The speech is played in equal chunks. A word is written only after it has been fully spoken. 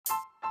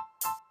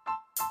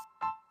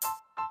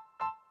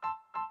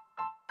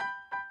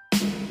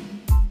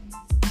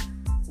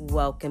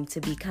Welcome to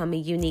Become a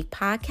Unique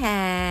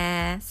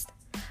Podcast,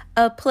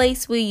 a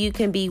place where you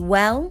can be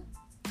well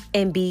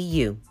and be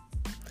you.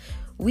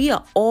 We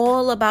are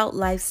all about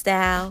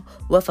lifestyle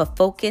with a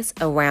focus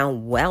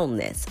around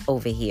wellness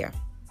over here.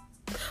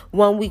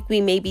 One week we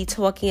may be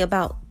talking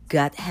about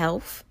gut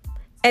health,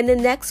 and the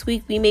next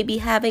week we may be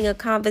having a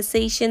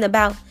conversation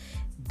about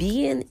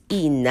being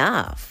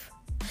enough.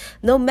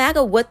 No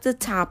matter what the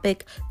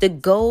topic, the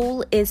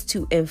goal is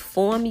to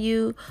inform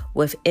you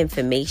with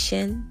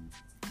information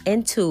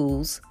and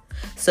tools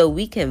so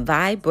we can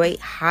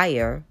vibrate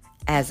higher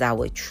as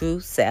our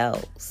true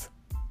selves.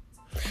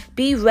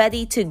 Be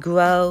ready to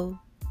grow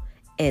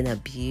in a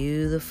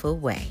beautiful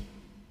way.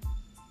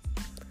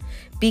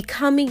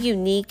 Becoming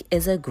Unique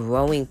is a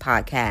growing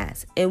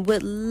podcast and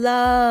would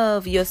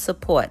love your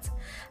support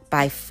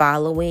by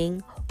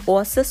following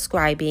or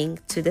subscribing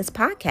to this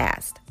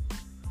podcast.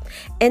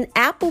 In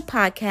Apple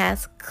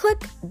Podcasts,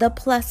 click the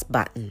plus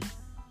button.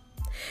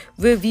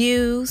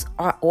 Reviews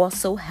are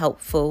also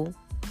helpful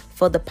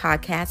for the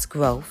podcast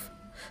growth,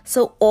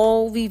 so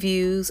all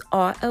reviews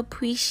are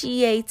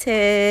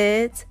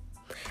appreciated.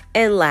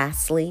 And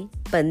lastly,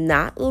 but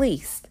not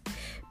least,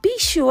 be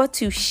sure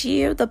to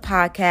share the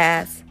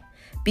podcast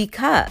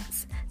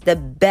because the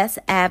best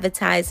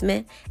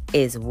advertisement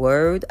is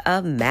word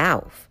of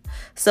mouth.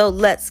 So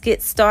let's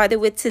get started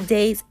with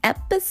today's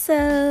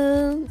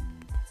episode.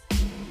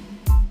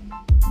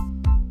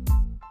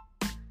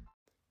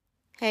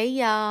 Hey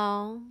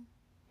y'all.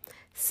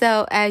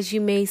 So as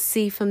you may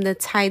see from the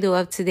title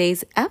of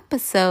today's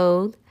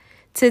episode,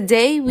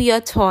 today we are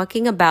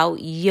talking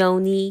about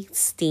yoni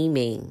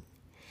steaming.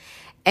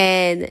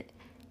 And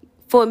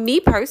for me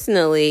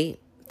personally,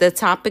 the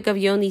topic of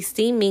yoni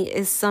steaming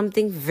is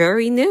something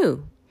very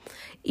new,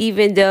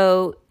 even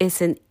though it's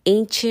an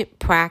ancient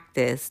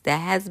practice that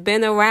has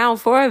been around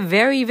for a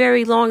very,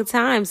 very long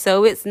time.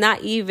 So it's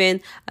not even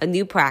a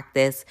new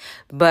practice,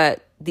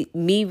 but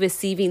me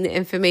receiving the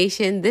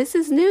information, this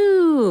is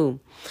new.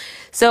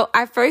 So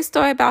I first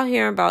started about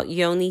hearing about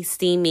yoni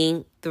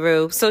steaming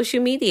through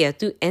social media,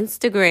 through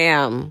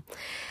Instagram.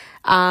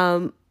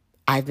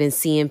 I've been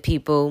seeing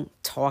people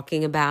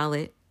talking about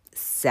it,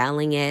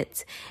 selling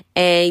it.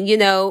 And,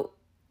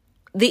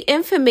 the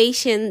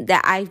information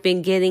that I've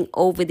been getting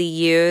over the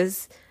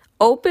years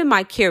opened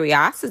my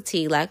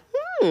curiosity, like,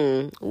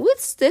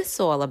 what's this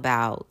all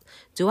about?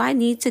 Do I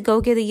need to go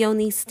get a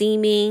yoni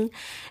steaming?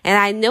 And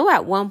I know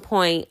at one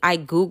point I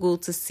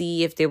Googled to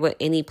see if there were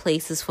any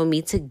places for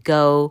me to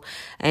go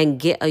and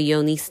get a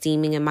yoni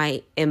steaming in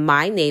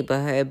my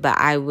neighborhood, but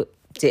I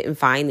didn't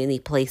find any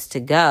place to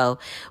go,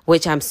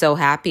 which I'm so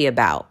happy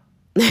about.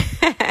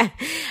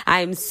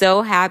 I'm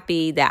so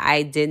happy that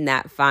I did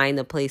not find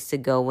a place to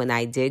go when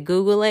I did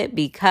Google it,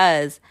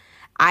 because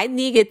I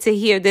needed to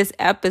hear this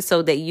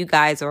episode that you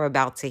guys are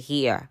about to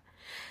hear.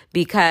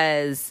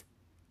 Because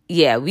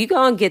we're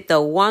going to get the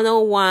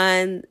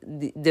 101,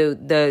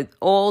 the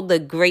all the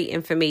great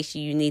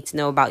information you need to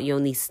know about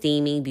yoni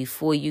steaming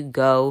before you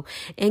go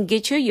and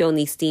get your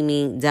yoni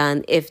steaming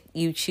done if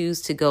you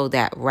choose to go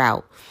that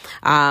route.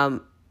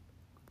 The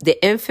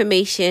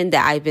information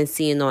that I've been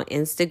seeing on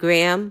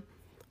Instagram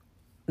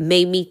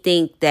made me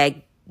think that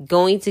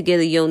going to get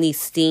a yoni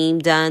steam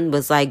done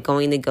was like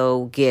going to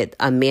go get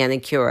a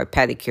manicure or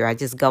pedicure. I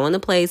just go in a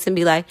place and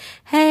be like,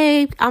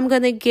 hey, I'm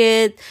going to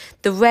get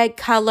the red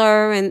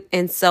color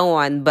and so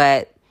on.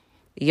 But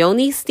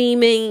yoni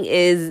steaming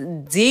is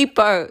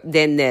deeper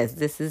than this.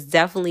 This is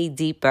definitely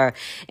deeper.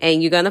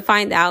 And you're going to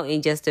find out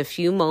in just a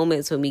few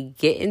moments when we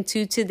get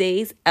into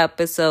today's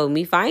episode.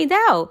 We find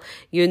out,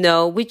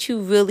 what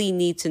you really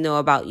need to know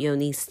about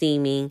yoni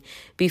steaming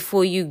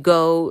before you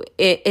go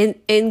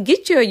and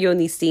get your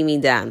yoni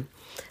steaming done.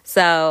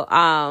 So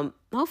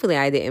hopefully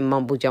I didn't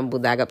mumble jumble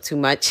that up too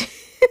much.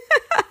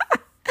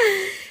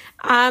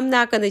 I'm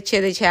not going to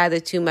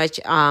chitter-chatter too much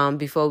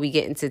before we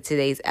get into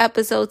today's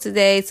episode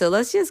today. So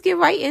let's just get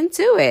right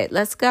into it.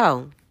 Let's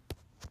go.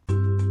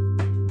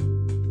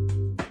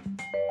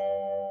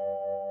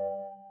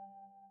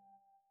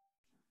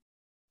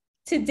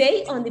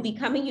 Today on the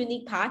Becoming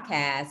Unique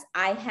podcast,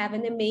 I have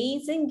an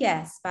amazing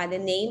guest by the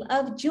name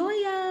of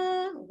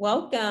Joya.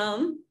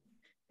 Welcome.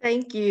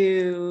 Thank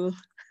you.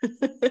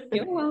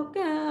 You're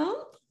welcome.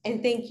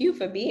 And thank you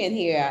for being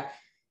here.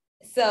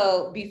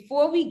 So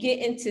before we get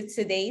into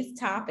today's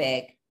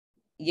topic,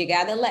 you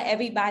got to let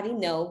everybody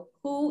know,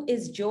 who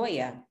is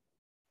Joya?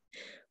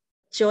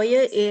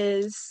 Joya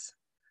is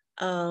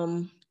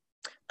a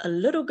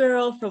little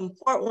girl from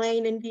Fort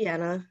Wayne,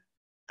 Indiana.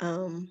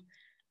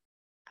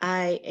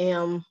 I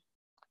am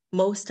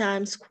most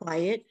times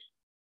quiet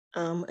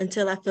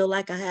until I feel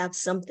like I have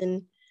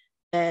something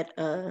that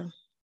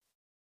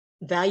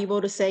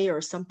valuable to say or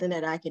something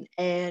that I can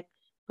add.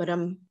 But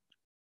I'm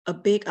a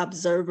big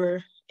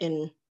observer,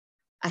 and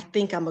I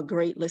think I'm a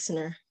great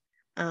listener.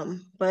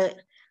 But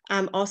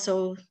I'm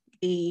also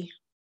the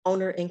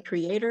owner and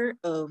creator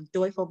of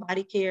Joyful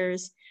Body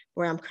Cares,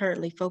 where I'm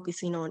currently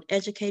focusing on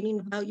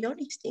educating about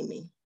yoni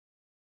steaming.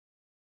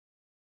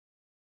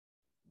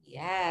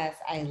 Yes,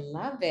 I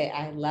love it.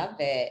 I love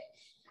it.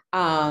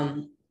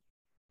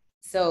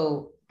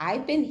 So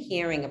I've been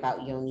hearing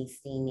about yoni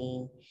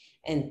steaming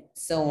and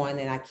so on,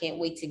 and I can't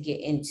wait to get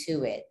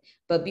into it.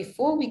 But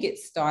before we get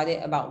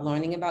started about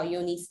learning about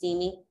yoni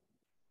steaming,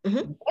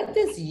 Mhm. what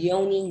does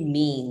yoni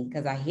mean?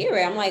 Because I hear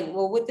it, I'm like,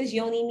 well, what does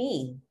yoni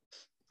mean?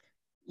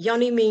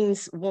 Yoni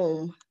means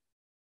womb.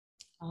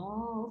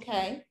 Oh,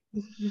 okay.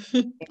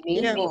 It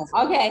means Yeah. womb.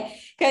 Okay.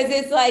 Because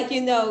it's like,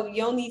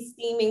 yoni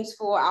steaming's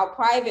for our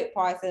private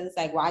parts. And it's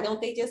like, why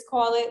don't they just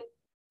call it,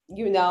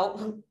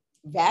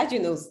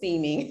 vaginal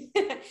steaming?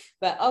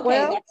 But okay,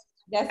 Well,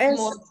 that's and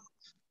more.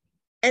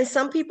 and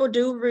some people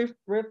do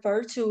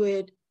refer to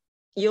it.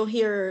 You'll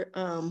hear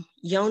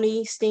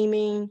yoni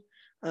steaming,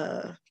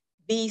 uh,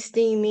 bee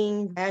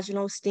steaming,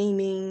 vaginal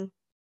steaming,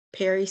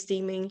 peri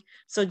steaming.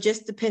 So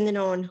just depending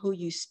on who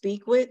you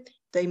speak with,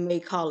 they may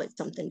call it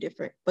something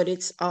different, but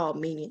it's all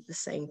meaning the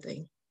same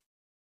thing.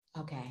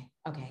 Okay.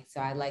 Okay.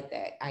 So I like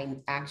that. I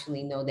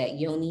actually know that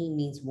yoni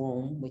means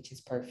womb, which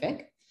is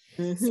perfect.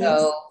 Mm-hmm.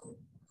 So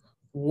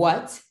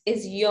what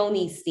is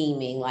yoni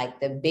steaming? Like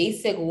the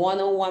basic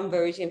 101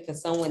 version for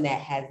someone that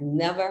has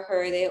never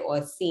heard it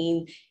or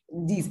seen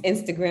these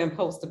Instagram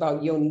posts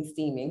about yoni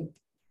steaming.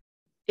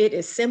 It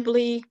is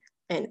simply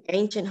an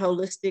ancient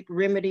holistic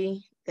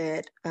remedy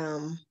that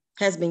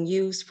has been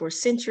used for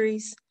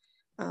centuries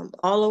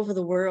all over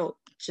the world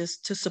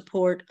just to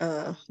support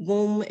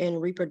womb and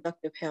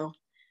reproductive health.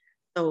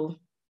 So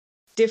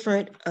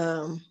different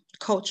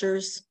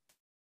cultures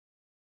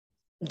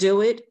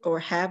do it or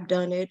have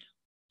done it.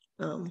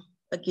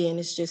 Again,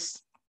 it's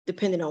just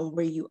depending on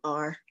where you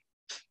are,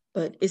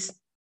 but it's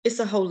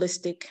a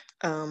holistic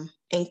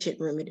ancient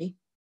remedy.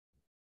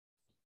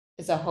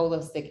 It's a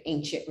holistic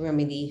ancient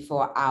remedy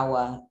for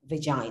our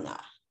vagina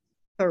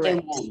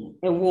Correct.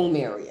 and womb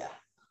area.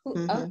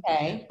 Mm-hmm.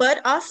 Okay.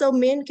 But also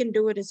men can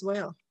do it as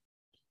well.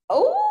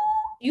 Oh,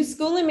 you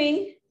schooling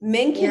me?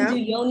 Men can Yeah. do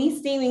yoni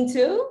steaming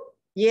too?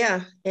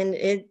 Yeah, and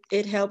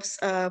it helps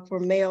for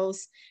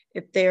males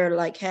if they're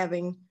like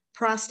having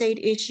prostate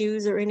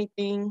issues or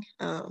anything.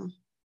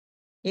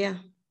 Yeah.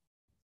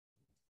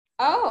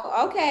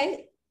 Oh,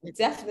 okay.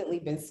 Definitely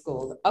been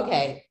schooled.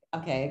 Okay.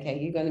 Okay. Okay.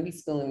 You're going to be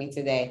schooling me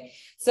today.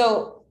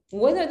 So,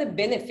 what are the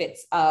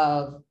benefits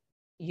of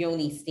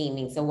yoni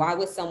steaming? So, why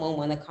would someone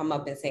want to come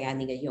up and say, I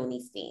need a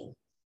yoni steam?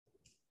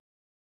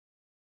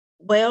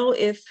 Well,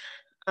 if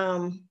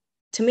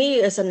to me,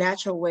 it's a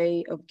natural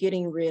way of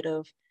getting rid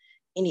of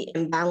any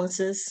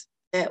imbalances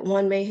that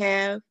one may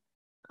have,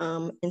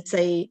 and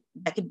say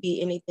that could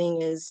be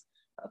anything as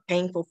a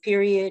painful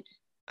period.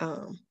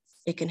 Um,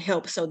 it can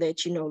help so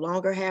that you no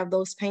longer have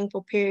those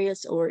painful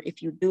periods, or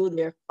if you do,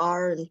 they're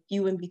far and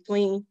few in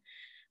between.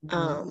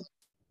 Mhm.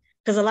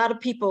 Because a lot of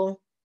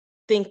people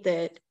think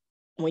that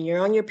when you're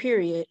on your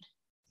period,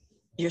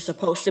 you're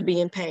supposed to be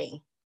in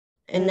pain,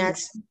 and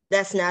Mhm.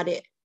 that's not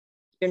it.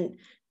 And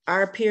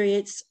our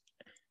periods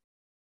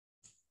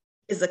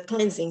is a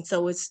cleansing,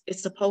 so it's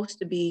supposed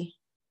to be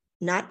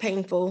not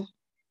painful,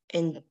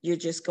 and you're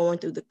just going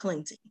through the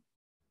cleansing.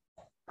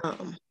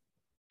 Um,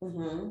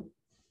 Mhm.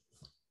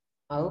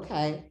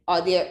 Okay.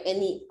 Are there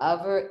any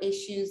other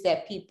issues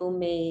that people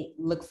may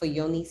look for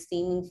yoni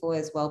steaming for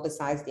as well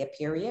besides their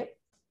period?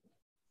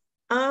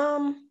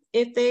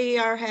 if they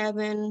are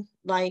having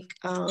like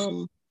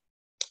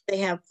they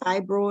have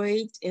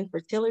fibroids,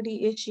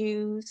 infertility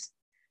issues,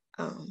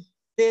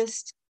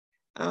 cysts,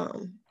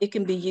 it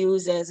can be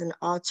used as an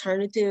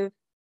alternative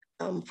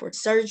for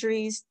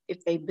surgeries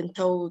if they've been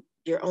told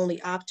your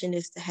only option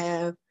is to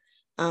have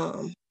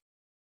um,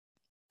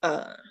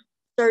 uh,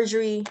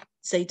 surgery,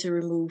 say to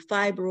remove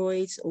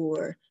fibroids,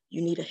 or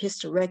you need a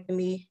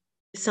hysterectomy.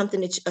 It's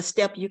something that a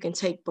step you can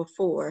take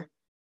before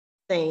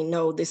saying,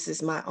 no, this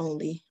is my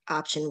only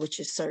option, which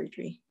is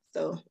surgery.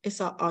 So it's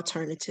an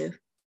alternative.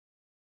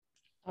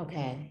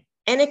 Okay.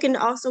 And it can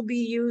also be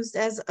used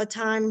as a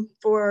time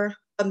for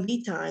a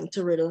me time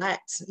to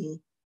relax and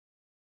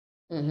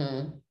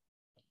Mm-hmm.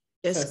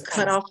 So just it's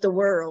kind cut of off the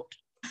world.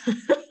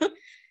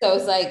 so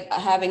it's like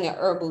having an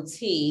herbal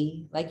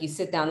tea, like you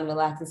sit down and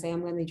relax and say,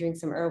 I'm going to drink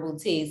some herbal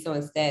tea. So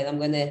instead, I'm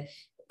going to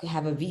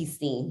have a V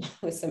steam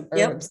with some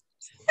Yep. herbs.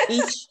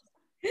 Each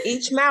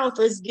each mouth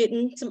is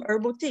getting some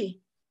herbal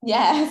tea.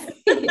 Yes,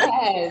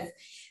 yes.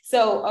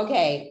 So,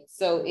 okay.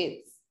 So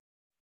it's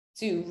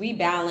to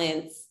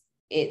rebalance,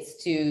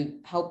 it's to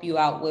help you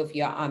out with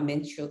your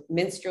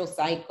menstrual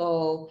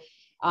cycle.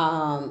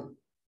 Um,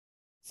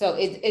 so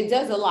it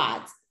does a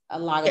lot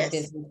of Yes,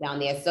 business down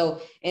there.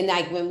 So, and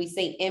like when we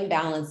say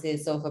imbalances,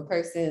 so if a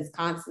person is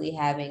constantly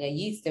having a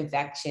yeast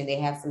infection, they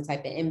have some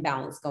type of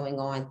imbalance going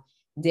on,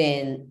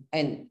 then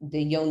and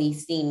the yoni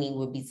steaming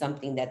would be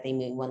something that they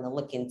may want to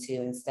look into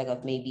instead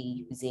of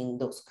maybe using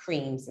those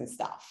creams and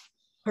stuff.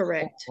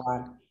 correct.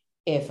 Or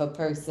if a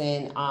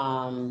person,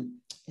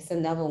 it's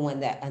another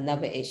one that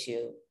another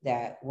issue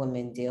that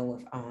women deal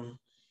with.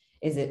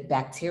 Is it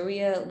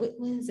bacteria? What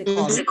is it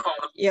called? Mm-hmm.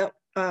 Yep.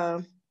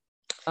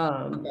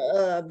 Um,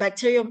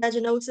 Bacterial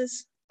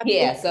vaginosis, I believe.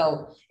 yeah,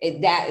 so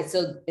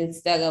so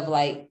instead of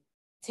like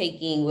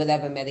taking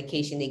whatever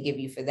medication they give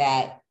you for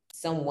that,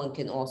 someone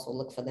can also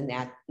look for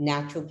the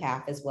natural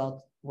path as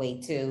well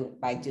way too,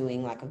 by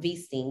doing like a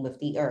V-steam with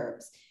the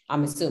herbs,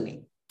 I'm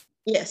assuming.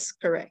 Yes,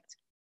 correct.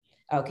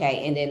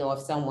 Okay. And then, or if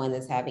someone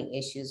is having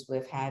issues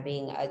with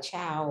having a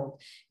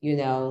child, you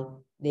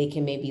know, they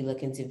can maybe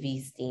look into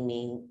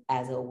V-steaming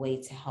as a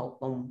way to help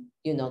them,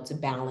 you know, to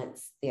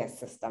balance their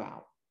system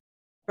out.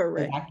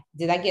 Correct.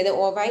 Did I get it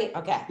all right?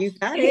 Okay. You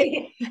got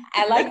it.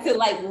 I like to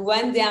like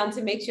run down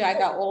to make sure I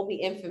got all the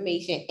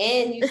information.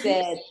 And you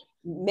said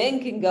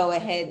men can go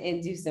ahead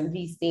and do some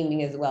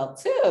V-steaming as well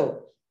too.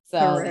 So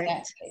that,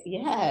 Correct.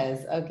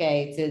 yes,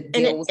 okay, to And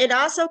deal with. it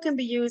also can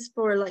be used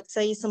for, like,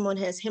 say someone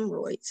has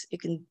hemorrhoids. It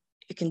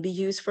can be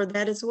used for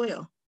that as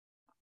well.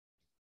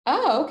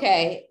 Oh,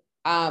 okay.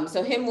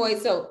 So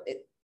hemorrhoids, so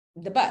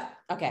the butt.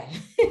 Okay.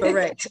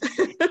 Correct.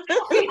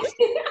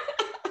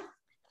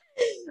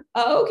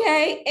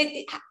 Okay.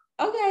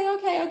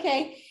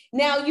 Okay.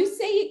 Now you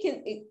say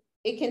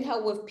it can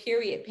help with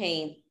period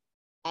pain.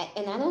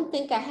 And I don't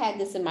think I had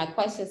this in my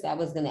questions that I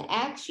was going to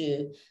ask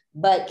you,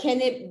 but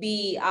can it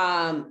be,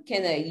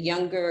 can a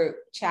younger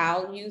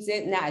child use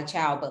it? Not a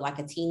child, but like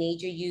a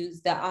teenager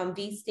use the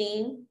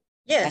V-steam?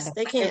 Yes, like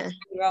they can.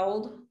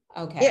 13-year-old?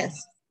 Okay.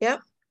 Yes.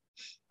 Yep.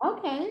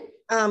 Okay.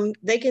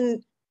 They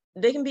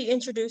can be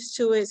introduced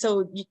to it.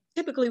 So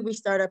typically we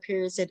start our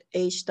periods at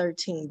age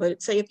 13,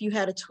 but say if you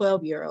had a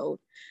 12-year-old,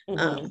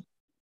 Mm-hmm.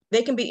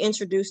 they can be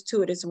introduced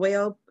to it as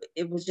well.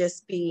 It will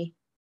just be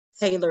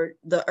tailored.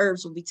 The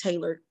herbs will be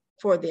tailored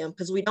for them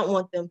because we don't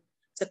want them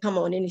to come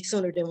on any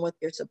sooner than what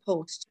they're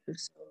supposed to.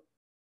 So.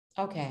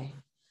 Okay.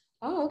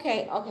 Oh,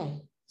 okay.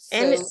 Okay.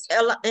 And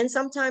So, and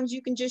sometimes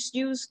you can just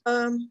use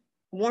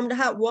warm to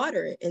hot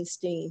water and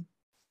steam.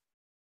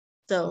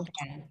 So.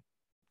 okay.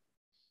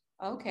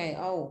 Okay.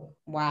 Oh,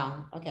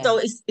 wow. Okay. So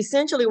it's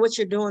essentially what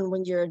you're doing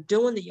when you're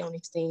doing the yoni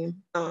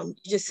steam. You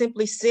just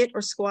simply sit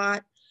or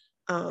squat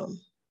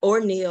or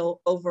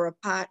kneel over a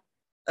pot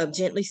of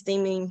gently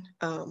steaming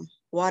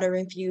water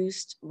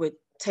infused with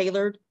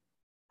tailored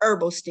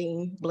herbal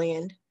steam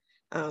blend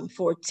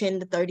for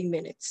 10 to 30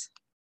 minutes.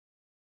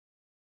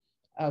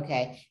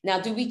 Okay. Now,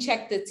 do we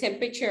check the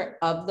temperature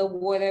of the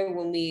water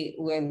when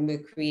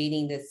we're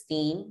creating the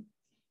steam?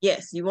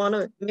 Yes, you want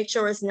to make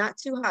sure it's not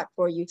too hot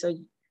for you. So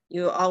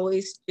you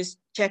always just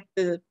check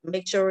to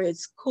make sure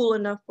it's cool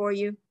enough for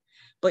you,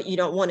 but you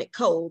don't want it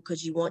cold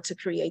because you want to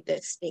create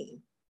that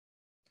steam.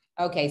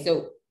 Okay,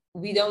 so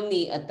we don't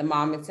need a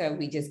thermometer.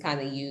 We just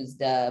kind of use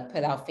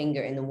put our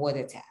finger in the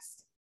water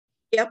test.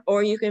 Yep,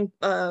 or you can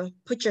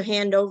put your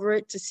hand over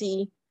it to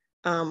see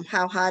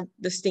how hot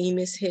the steam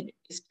is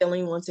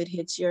filling once it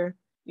hits your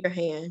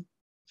hand.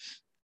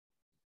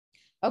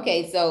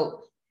 Okay,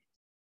 so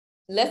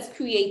let's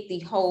create the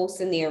whole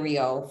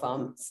scenario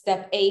from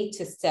step A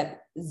to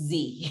step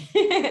Z.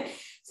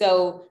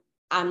 So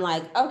I'm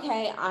like,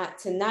 okay,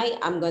 tonight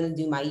I'm going to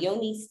do my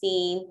yoni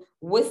steam.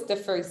 What's the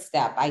first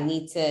step? I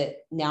need to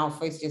now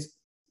first just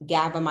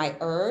gather my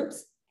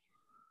herbs.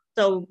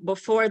 So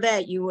before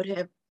that, you would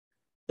have,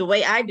 the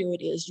way I do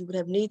it is you would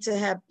have need to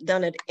have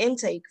done an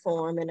intake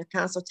form and a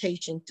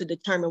consultation to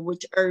determine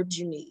which herbs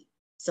you need.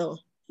 So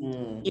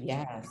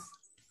yes.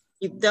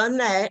 You've done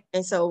that.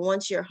 And so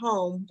once you're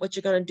home, what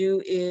you're going to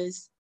do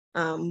is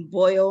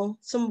boil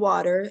some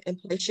water and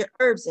place your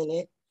herbs in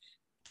it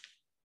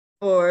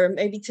for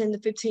maybe 10 to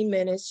 15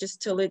 minutes,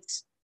 just till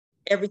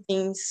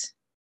everything's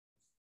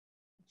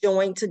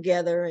joined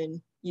together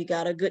and you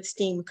got a good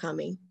steam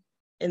coming.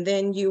 And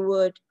then you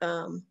would,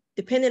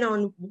 depending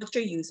on what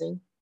you're using,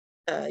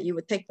 you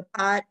would take the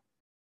pot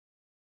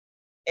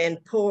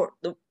and pour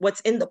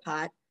what's in the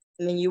pot,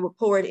 and then you would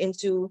pour it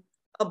into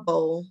a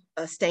bowl,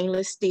 a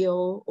stainless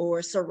steel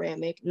or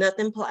ceramic,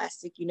 nothing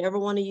plastic. You never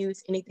want to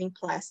use anything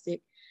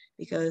plastic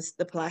because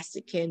the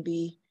plastic can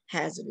be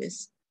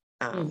hazardous.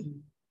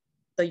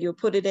 So you'll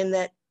put it in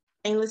that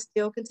stainless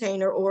steel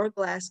container or a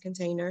glass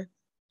container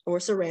or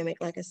ceramic,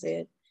 like I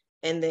said.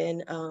 And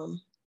then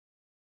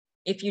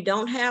if you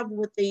don't have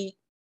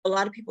a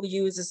lot of people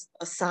use is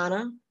a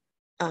sauna.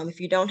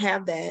 If you don't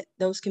have that,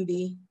 those can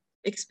be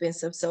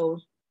expensive. So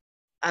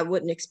I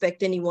wouldn't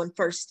expect anyone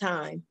first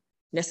time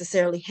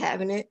necessarily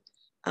having it.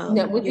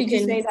 Now, what did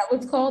you say that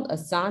was called? A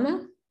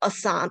sauna? A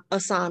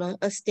sauna,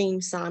 a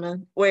steam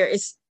sauna, where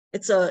it's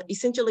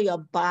essentially a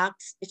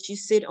box that you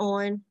sit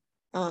on.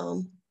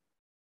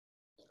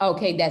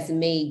 Okay, that's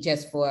made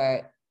just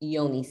for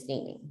yoni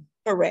steaming.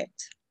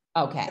 Correct.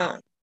 Okay.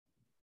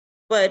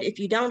 But if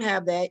you don't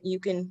have that, you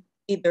can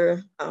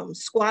either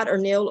squat or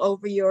kneel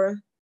over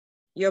your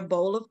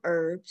bowl of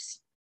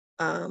herbs.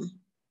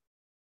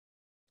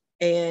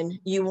 And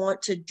you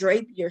want to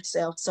drape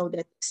yourself so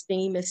that the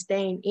steam is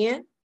staying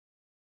in.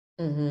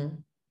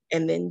 And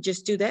then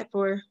just do that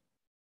for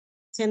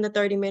 10 to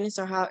 30 minutes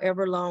or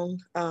however long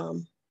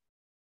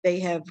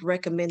they have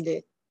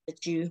recommended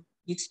that you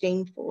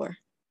steam for.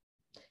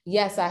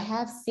 Yes, I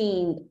have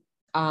seen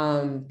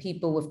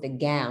people with the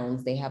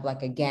gowns. They have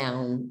like a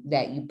gown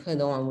that you put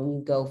on when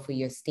you go for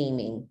your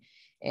steaming.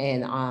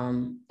 And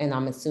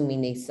I'm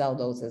assuming they sell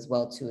those as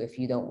well too, if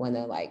you don't want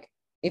to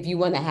if you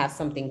want to have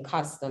something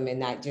custom and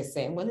not just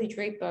saying, well, they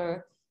drape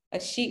a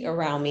sheet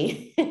around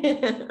me.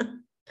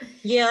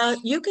 Yeah,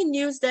 you can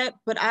use that,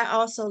 but I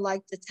also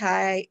like to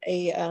tie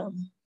a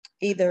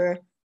either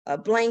a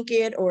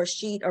blanket or a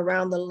sheet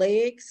around the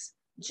legs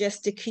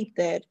just to keep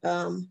that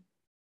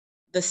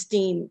the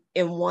steam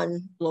in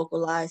one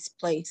localized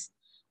place.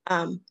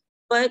 Um,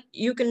 but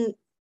you can,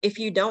 if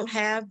you don't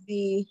have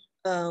the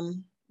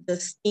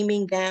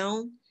steaming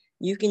gown,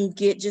 you can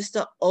get just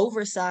an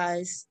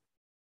oversized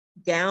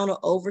gown or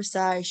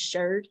oversized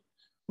shirt,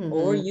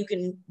 or Mm-hmm. you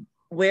can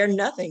wear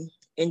nothing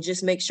and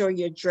just make sure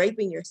you're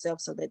draping yourself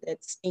so that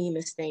that steam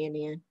is staying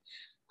in.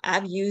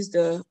 I've used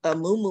a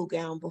muumuu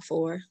gown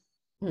before.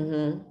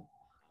 Mm-hmm.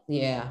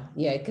 Yeah,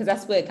 yeah, because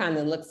that's what it kind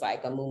of looks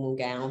like, a muumuu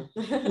gown.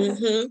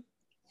 Hmm.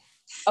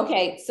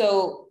 Okay,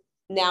 so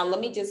now let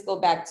me just go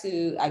back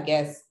to, I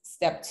guess,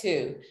 step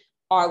two.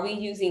 Are we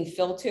using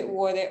filtered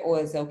water or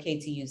is it okay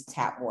to use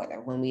tap water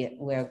when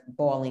we're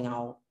boiling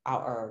our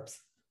herbs?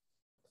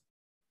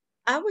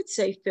 I would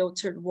say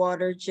filtered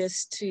water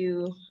just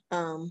to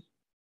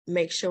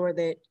make sure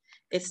that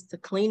it's the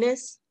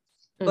cleanest.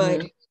 But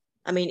Mm-hmm.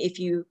 I mean, if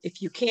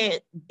you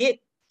can't get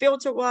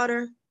filtered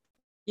water,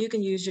 you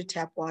can use your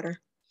tap water.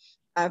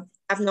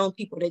 I've known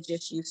people that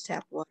just use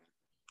tap water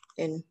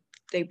and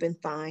they've been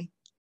fine.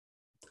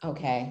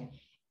 Okay.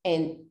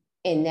 And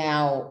and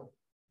now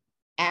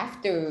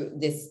after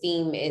the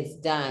steam is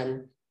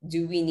done,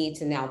 do we need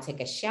to now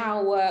take a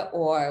shower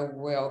or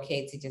we're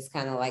okay to just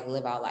kind of like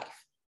live our life?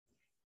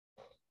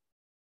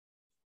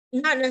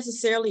 Not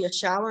necessarily a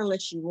shower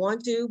unless you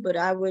want to, but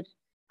I would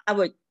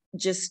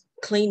just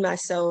clean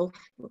myself,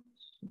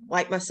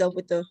 wipe myself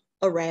with a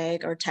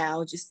rag or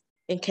towel just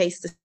in case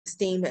the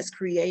steam has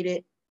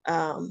created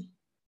um,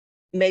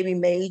 maybe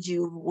made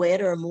you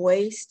wet or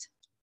moist.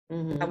 I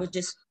Mm-hmm. would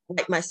just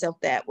wipe myself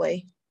that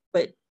way.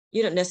 But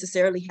you don't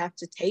necessarily have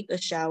to take a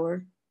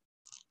shower.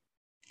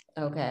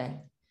 Okay.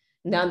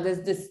 Now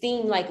does the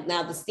steam, like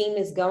now the steam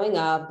is going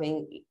up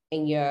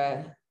in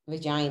your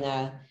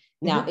vagina.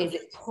 Now, Mhm. is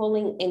it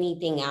pulling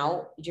anything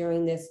out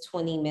during this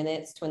 20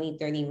 minutes, 20,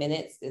 30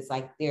 minutes? It's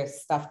like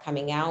there's stuff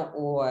coming out,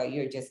 or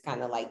you're just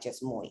kind of like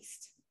just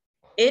moist.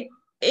 It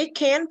it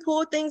can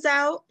pull things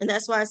out, and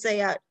that's why I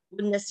say I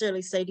wouldn't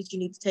necessarily say that you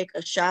need to take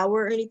a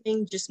shower or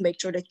anything. Just make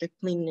sure that you're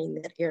cleaning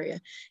that area.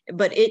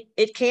 But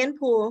it can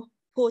pull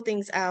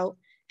things out,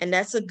 and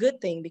that's a good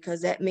thing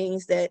because that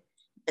means that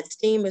that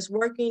steam is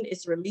working.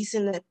 It's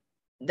releasing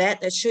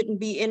that shouldn't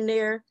be in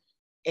there,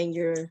 and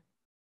you're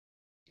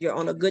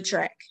on a good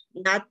track.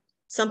 Not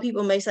some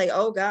people may say,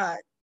 "Oh God,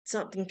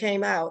 something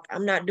came out.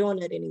 I'm not doing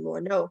that anymore."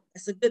 No,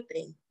 that's a good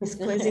thing. It's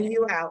cleansing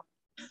you out.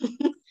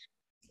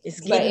 It's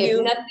But getting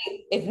you.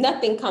 if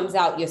nothing comes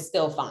out, you're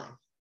still fine.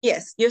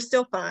 Yes, you're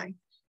still fine.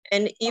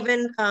 And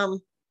even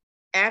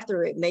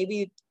after it,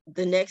 maybe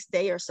the next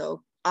day or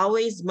so,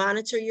 always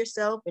monitor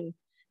yourself and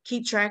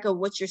keep track of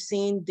what you're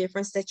seeing,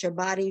 difference that your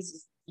body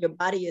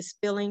is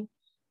feeling,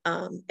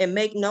 and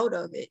make note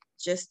of it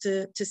just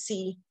to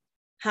see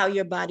how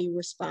your body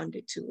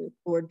responded to it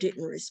or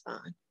didn't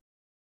respond.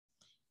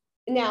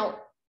 Now,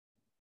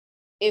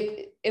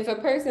 if a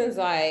person's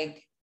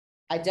like,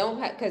 I don't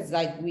have, because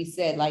like we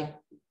said, like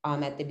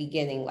at the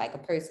beginning, like a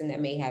person that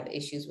may have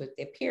issues with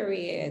their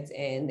periods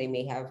and they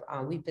may have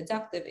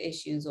reproductive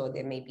issues, or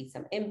there may be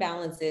some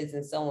imbalances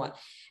and so on.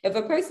 If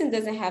a person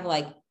doesn't have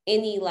like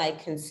any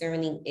like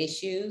concerning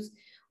issues,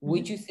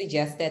 would Mhm. you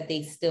suggest that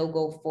they still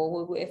go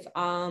forward with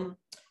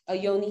a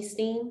yoni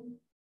steam?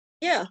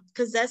 Yeah,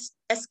 because that's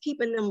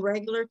keeping them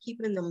regular,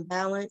 keeping them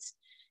balanced.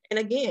 And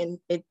again,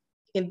 it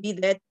can be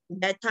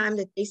that time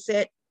that they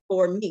set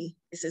for me.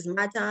 This is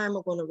my time.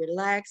 I'm going to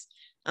relax.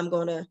 I'm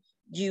going to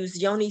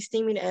use yoni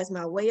steaming as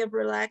my way of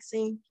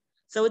relaxing.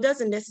 So it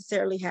doesn't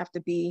necessarily have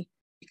to be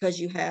because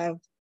you have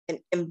an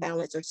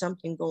imbalance or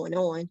something going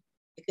on.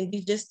 It can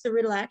be just to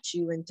relax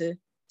you and to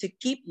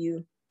keep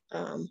you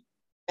um,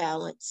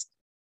 balanced.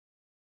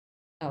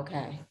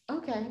 Okay.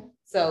 Okay.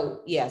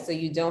 So yeah, so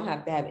you don't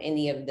have to have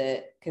any of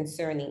the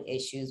concerning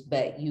issues,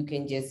 but you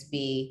can just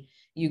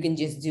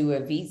do a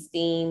V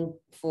steam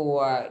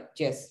for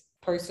just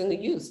personal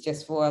use,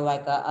 just for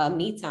like a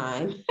me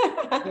time.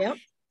 Yep.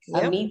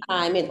 A Yep. me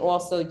time, and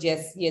also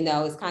just,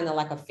 it's kind of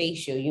like a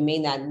facial. You may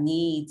not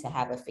need to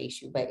have a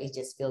facial, but it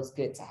just feels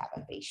good to have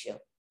a facial.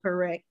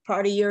 Correct.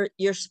 Part of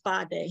your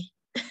spa day.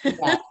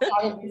 Yeah,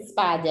 part of the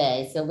spa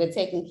day. So we're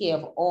taking care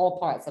of all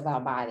parts of our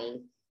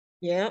body.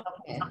 Yep.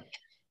 Okay.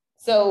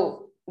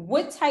 So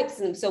what types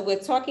of, so we're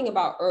talking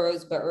about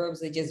herbs, but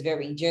herbs are just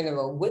very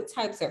general. What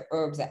types of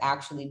herbs are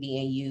actually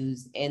being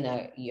used in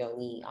a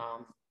yoni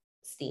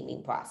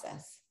steaming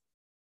process?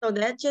 So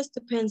that just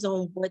depends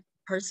on what the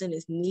person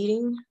is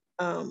needing.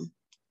 Um,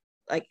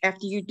 like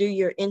after you do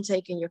your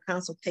intake and your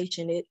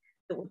consultation, it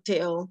will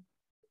tell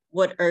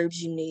what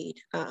herbs you need.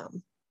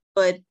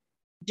 But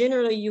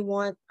generally, you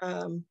would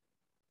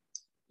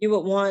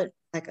want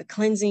like a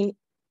cleansing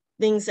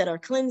things that are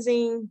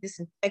cleansing,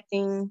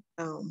 disinfecting,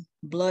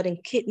 blood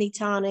and kidney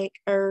tonic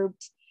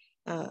herbs,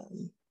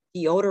 um,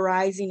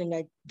 deodorizing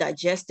and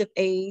digestive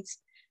aids,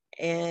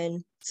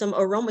 and some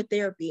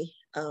aromatherapy,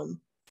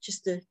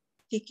 just to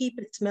keep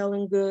it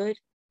smelling good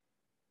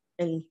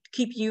and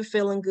keep you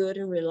feeling good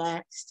and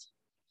relaxed.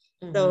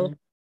 So Mm-hmm.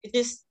 it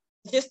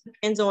just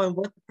depends on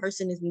what the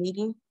person is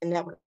needing, and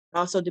that would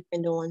also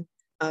depend on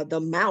the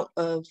amount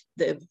of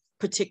the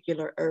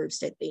particular herbs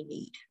that they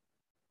need.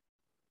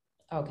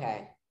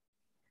 Okay.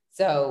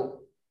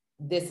 So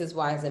this is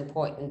why it's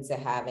important to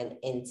have an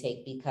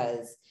intake,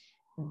 because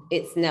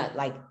it's not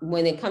like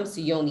when it comes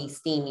to yoni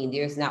steaming,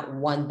 there's not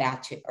one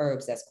batch of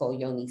herbs that's called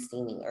yoni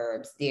steaming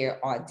herbs.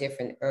 There are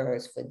different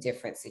herbs for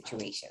different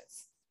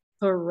situations.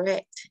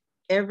 Correct.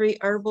 Every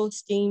herbal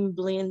steam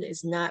blend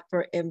is not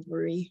for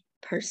every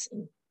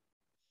person.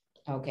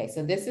 Okay,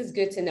 so this is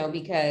good to know,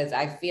 because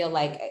I feel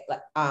like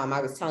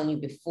I was telling you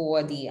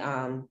before the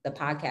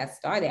podcast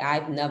started,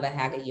 I've never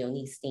had a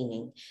yoni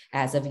steaming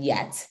as of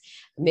yet.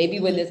 Maybe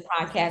when this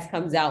podcast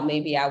comes out,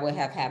 maybe I would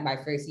have had my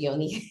first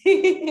yoni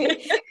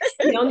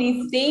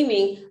yoni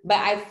steaming. But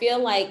I feel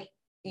like,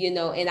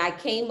 and I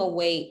came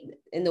away,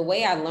 and the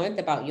way I learned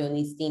about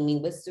yoni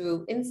steaming was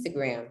through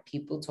Instagram,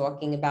 people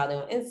talking about it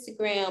on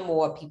Instagram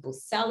or people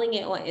selling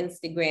it on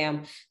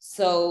Instagram.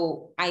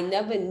 So I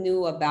never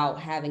knew about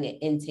having an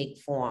intake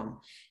form.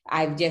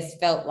 I've just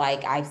felt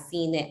like I've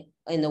seen it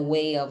in the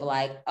way of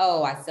like,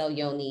 oh, I sell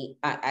yoni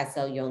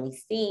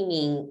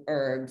steaming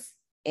herbs,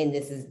 and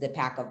this is the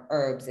pack of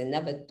herbs, and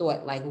never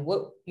thought like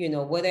what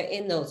are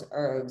in those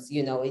herbs.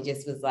 It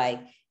just was like,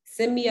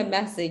 send me a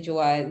message,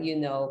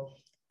 or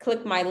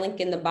click my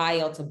link in the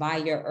bio to buy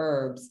your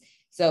herbs.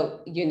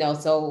 So,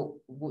 so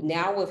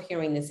now with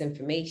hearing this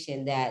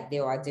information that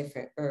there are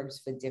different herbs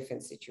for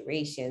different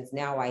situations,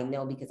 now I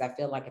know, because I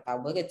feel like if I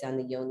would have done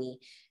the yoni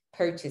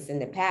purchase in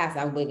the past,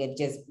 I would have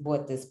just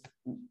bought this,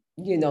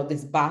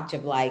 this batch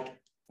of like,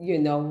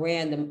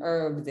 random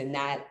herbs, and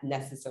not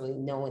necessarily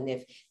knowing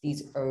if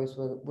these herbs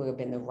would have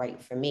been the right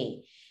for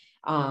me.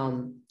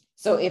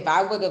 So if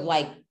I would have,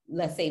 like,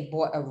 let's say,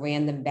 bought a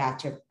random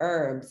batch of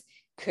herbs,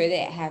 could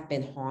it have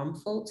been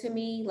harmful to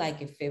me?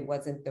 Like if it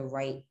wasn't the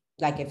right,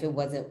 like if it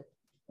wasn't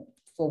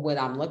for what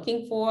I'm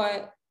looking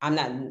for, I'm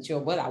not sure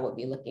what I would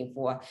be looking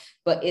for,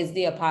 but is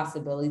there a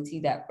possibility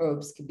that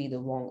herbs could be the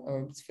wrong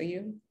herbs for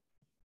you?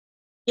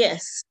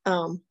 Yes.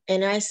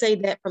 And I say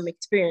that from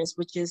experience,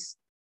 which is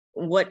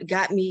what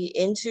got me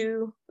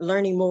into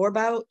learning more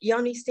about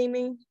yoni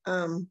steaming.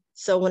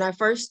 So when I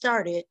first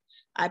started,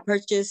 I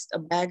purchased a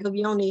bag of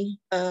yoni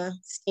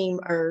steam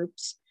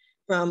herbs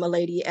from a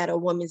lady at a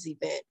women's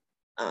event.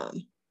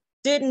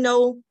 Didn't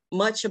know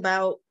much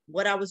about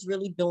what I was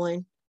really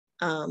doing.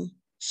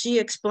 She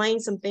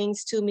explained some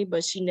things to me,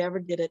 but she never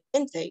did an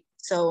intake.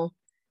 So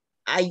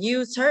I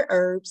used her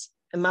herbs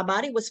and my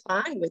body was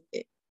fine with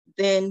it.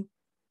 Then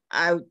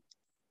I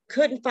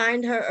couldn't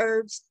find her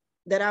herbs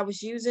that I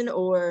was using,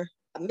 or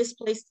I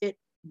misplaced it,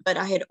 but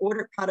I had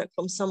ordered product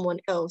from someone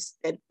else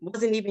that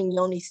wasn't even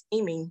yoni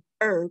steaming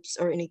herbs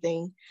or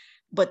anything,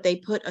 but they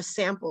put a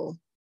sample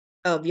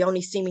of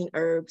yoni steaming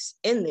herbs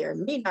in there,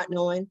 me not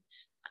knowing.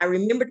 I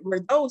remembered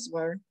where those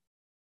were.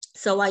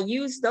 So I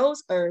used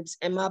those herbs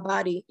and my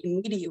body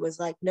immediately was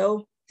like,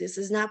 no, this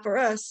is not for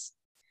us.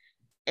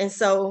 And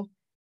so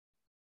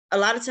a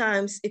lot of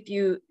times if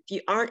you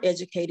aren't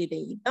educated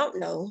and you don't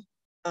know,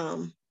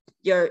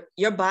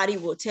 your body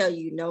will tell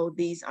you, no,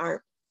 these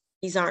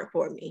aren't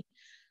for me.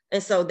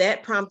 And so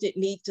that prompted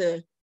me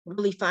to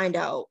really find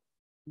out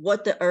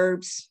what the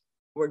herbs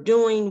were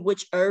doing,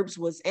 which herbs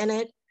was in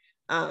it.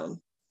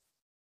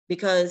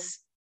 Because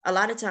a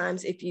lot of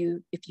times if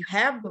you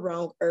have the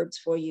wrong herbs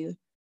for you,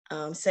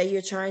 say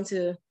you're trying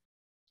to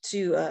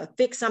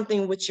fix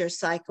something with your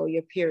cycle,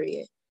 your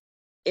period,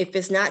 if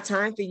it's not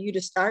time for you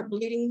to start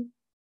bleeding,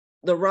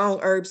 the wrong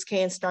herbs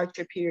can start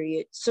your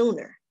period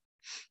sooner,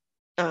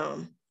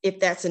 if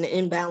that's an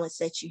imbalance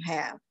that you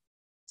have.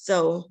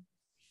 So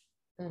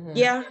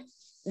yeah,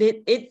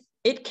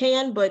 it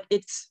can, but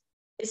it's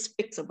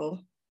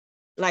fixable.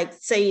 Like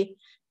say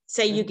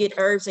you get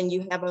herbs and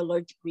you have an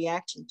allergic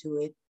reaction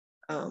to it.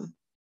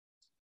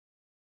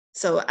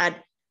 So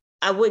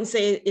I wouldn't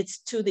say it's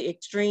to the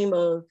extreme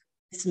of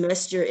it's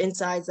messed your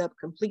insides up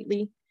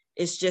completely.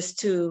 It's just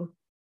to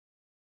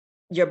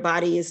your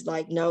body is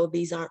like, no,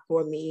 these aren't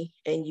for me,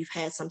 and you've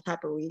had some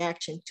type of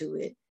reaction to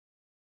it.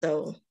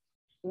 So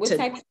What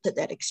type to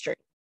that extreme.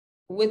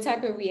 what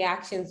type of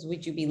reactions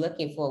would you be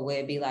looking for? Would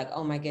it be like,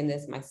 oh my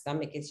goodness, my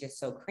stomach is just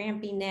so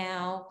crampy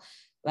now?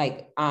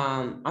 Like,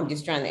 I'm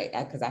just trying to,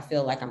 because I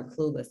feel like I'm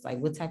clueless. Like,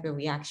 what type of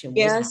reaction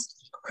would happen?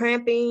 Yes,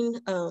 cramping,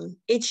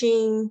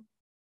 itching,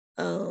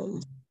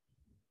 um,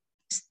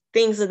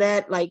 things of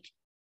that. Like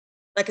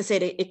I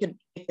said, it could,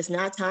 if it's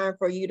not time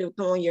for you to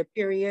go on your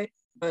period,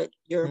 but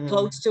you're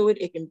close to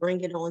it, it can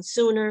bring it on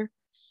sooner.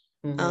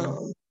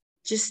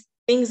 Just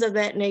things of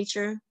that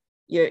nature.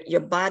 Your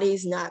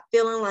body's not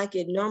feeling like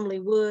it normally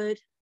would.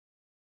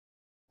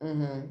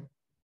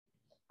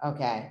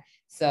 Okay,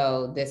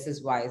 so this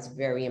is why it's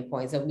very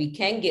important. So we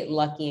can get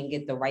lucky and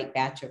get the right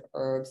batch of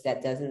herbs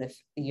that doesn't,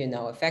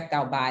 affect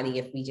our body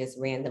if we just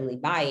randomly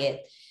buy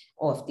it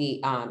off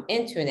the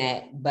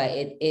internet. But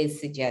it is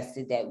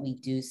suggested that we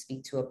do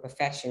speak to a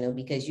professional,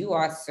 because you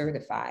are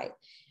certified.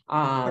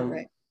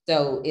 Correct.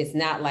 So it's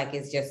not like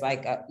it's just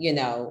like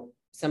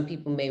some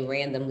people may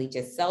randomly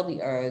just sell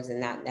the herbs and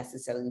not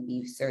necessarily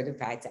be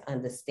certified to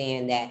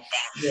understand that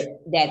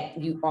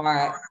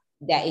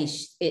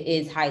it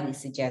is highly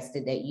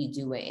suggested that you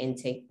do an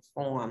intake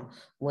form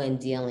when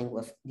dealing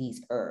with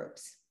these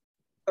herbs.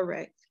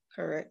 Correct.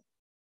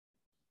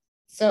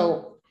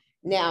 So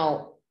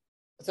now,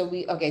 so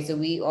we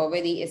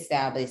already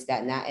established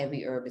that not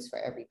every herb is for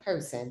every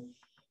person.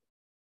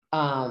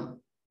 How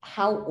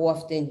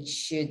often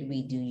should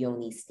we do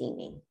yoni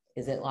steaming?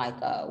 Is it like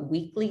a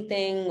weekly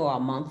thing or a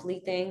monthly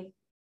thing?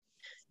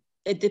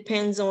 It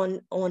depends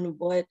on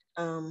what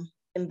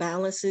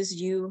imbalances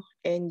you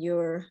and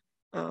your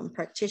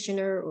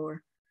practitioner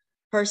or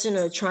person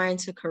are trying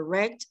to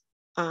correct.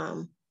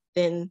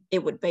 Then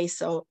it would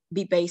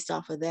be based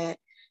off of that.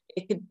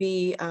 It could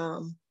be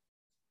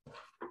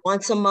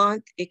once a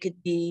month. It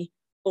could be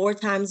 4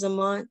 times a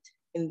month,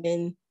 and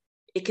then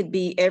it could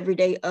be every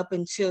day up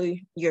until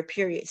your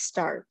period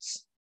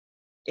starts.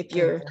 If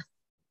you're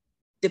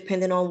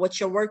depending on what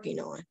you're working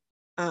on.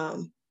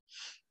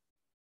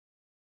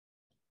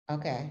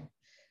 Okay.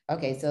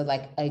 So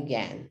like,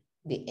 again,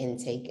 the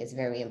intake is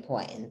very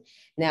important.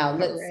 Now,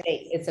 let's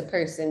say it's a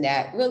person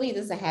that really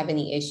doesn't have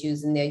any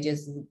issues and they're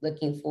just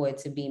looking for it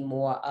to be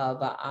more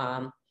of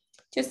a,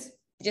 just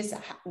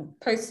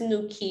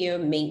personal care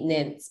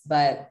maintenance,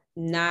 but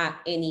not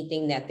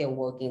anything that they're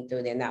working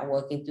through. They're not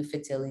working through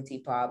fertility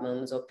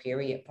problems or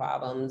period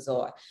problems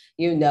or,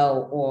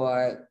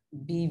 or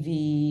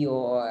BV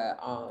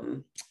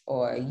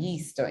or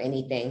yeast or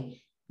anything.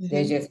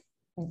 Mm-hmm.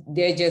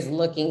 They're just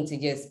looking to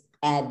just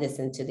add this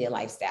into their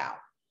lifestyle.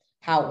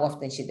 How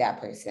often should that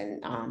person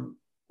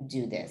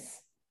do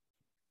this?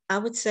 I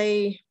would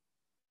say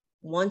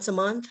once a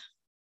month.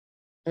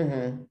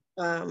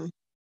 Mm-hmm.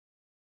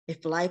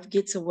 If life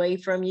gets away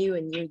from you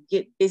and you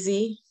get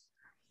busy,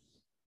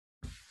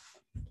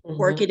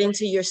 work it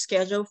into your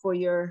schedule for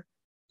your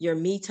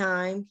me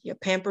time, your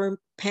pamper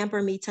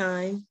me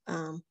time.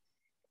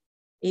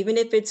 Even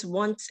if it's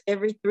once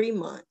every 3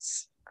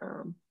 months.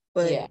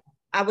 But yeah.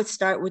 I would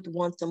start with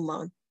once a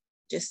month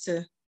just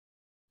to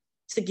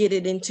get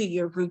it into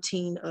your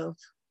routine of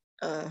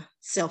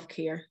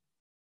self-care.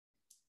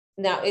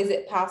 Now, is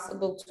it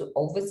possible to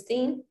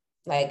oversteam?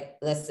 Like,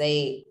 let's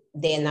say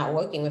they're not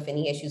working with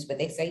any issues, but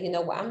they say, you know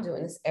what, I'm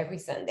doing this every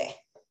Sunday.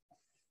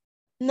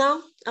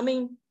 No, I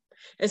mean,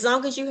 as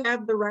long as you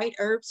have the right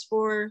herbs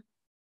for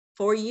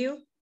you,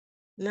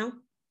 no.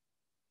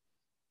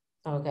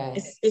 Okay.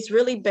 It's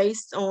really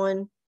based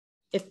on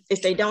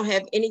if they don't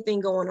have anything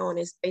going on,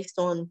 it's based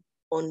on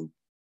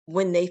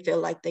when they feel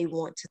like they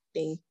want to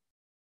steam.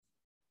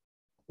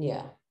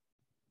 Yeah.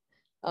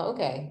 Oh,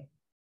 okay.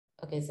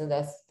 Okay, so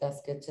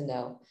that's good to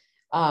know.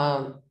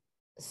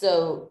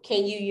 So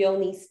can you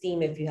yoni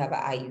steam if you have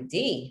an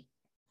IUD?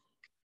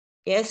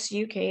 Yes,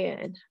 you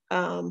can.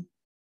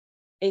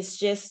 It's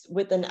just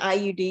with an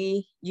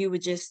IUD, you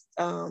would just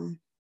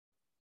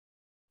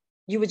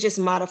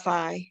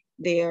modify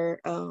their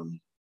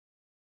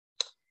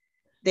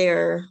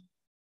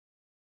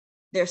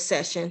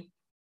session.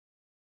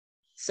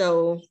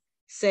 So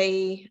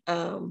say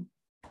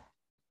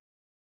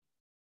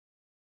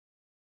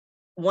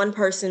one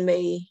person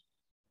may,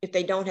 if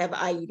they don't have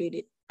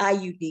IUD,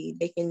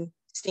 they can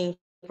steam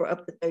for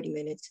up to 30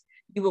 minutes.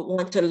 You would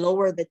want to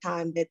lower the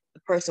time that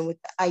the person with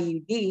the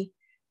IUD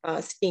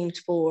steams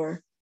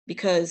for,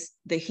 because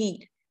the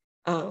heat,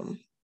 the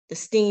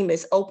steam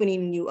is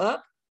opening you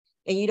up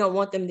and you don't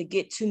want them to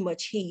get too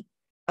much heat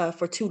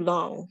for too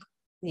long.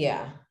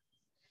 Yeah.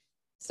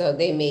 So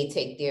they may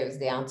take theirs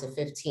down to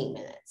 15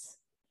 minutes.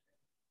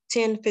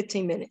 10,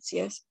 15 minutes,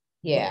 yes.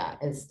 Yeah,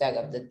 instead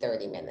of the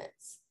 30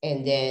 minutes.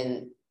 And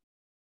then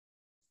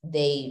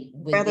they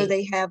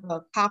have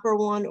a copper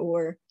one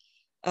or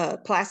a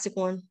plastic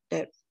one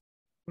that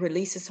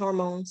releases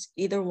hormones,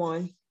 either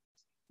one,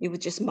 you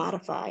would just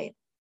modify it.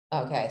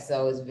 Okay,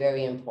 so it's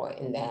very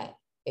important that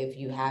if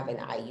you have an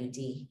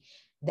IUD,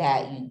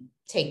 that you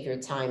take your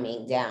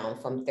timing down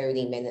from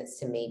 30 minutes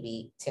to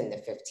maybe 10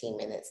 to 15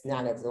 minutes,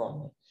 not as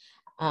long.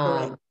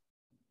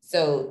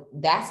 So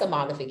that's a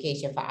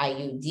modification for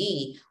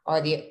IUD.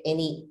 Are there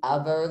any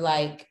other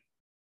like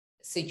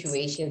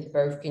situations,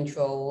 birth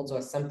controls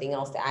or something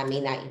else that I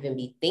may not even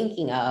be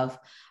thinking of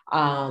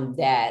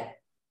that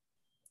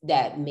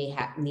may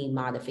need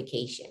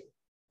modification?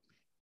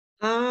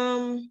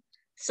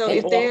 So and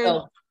if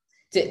they're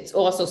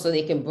also so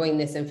they can bring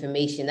this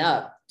information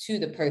up to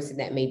the person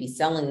that may be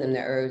selling them the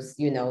herbs.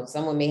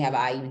 Someone may have an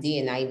IUD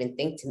and not even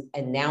think to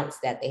announce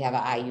that they have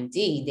an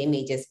IUD. They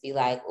may just be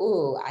like,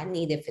 oh, I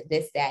need it for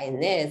this, that,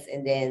 and this.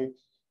 And then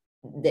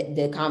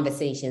the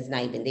conversation is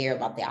not even there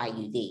about the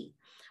IUD.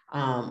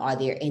 Are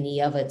there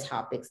any other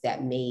topics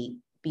that may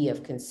be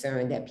of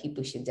concern that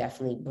people should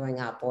definitely bring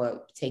up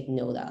or take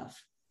note of?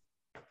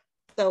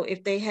 So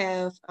if they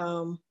have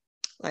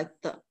like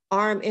the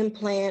arm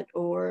implant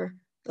or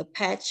the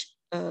patch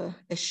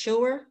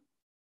Assure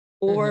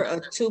or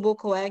a tubal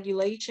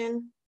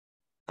coagulation,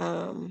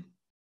 uterine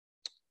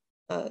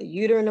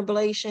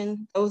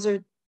ablation, those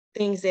are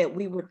things that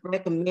we would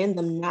recommend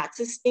them not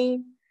to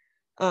steam.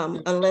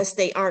 unless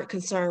they aren't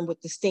concerned with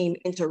the steam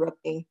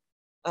interrupting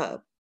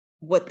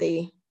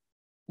the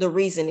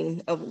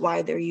reasoning of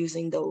why they're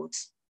using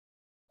those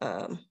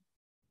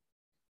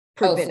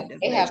preventative so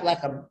they measures. have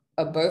like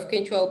a birth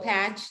control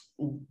patch.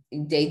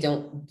 They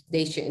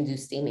shouldn't do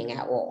steaming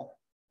at all.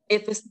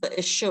 If it's the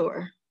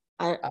Essure.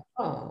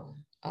 Oh,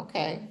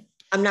 okay.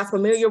 I'm not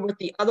familiar with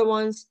the other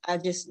ones. I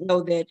just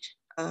know that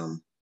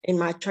in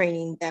my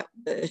training that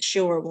the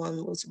Essure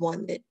one was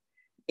one that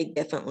they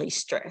definitely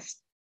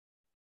stressed.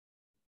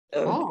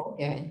 So,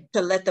 okay.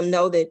 To let them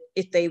know that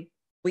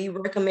we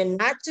recommend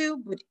not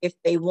to, but if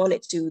they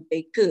wanted to,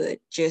 they could,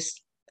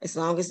 just as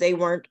long as they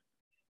weren't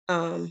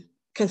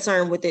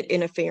concerned with it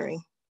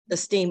interfering, the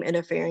steam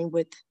interfering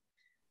with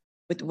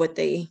what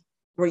they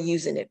were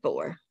using it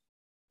for.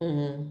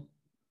 Mm-hmm.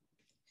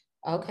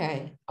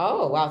 Okay.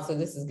 Oh, wow. So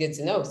this is good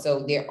to know.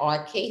 So there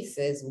are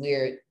cases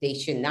where they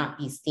should not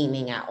be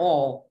steaming at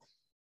all,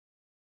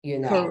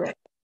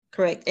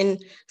 Correct. And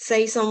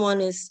say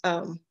someone is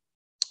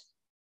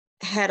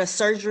had a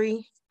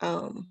surgery,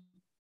 and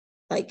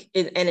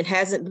it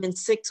hasn't been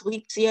 6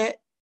 weeks yet,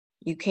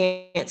 you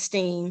can't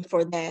steam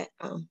for that.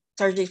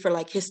 Surgery for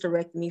like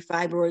hysterectomy,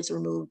 fibroids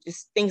removed,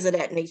 just things of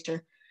that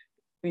nature.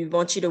 We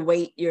want you to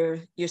wait your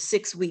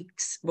 6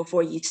 weeks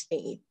before you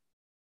steam.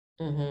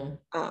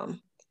 Mm-hmm.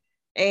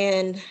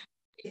 And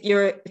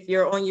if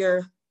you're on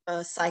your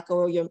cycle,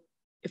 or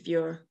if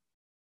you're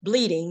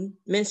bleeding,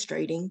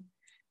 menstruating,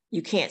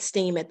 you can't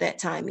steam at that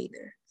time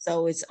either.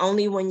 So it's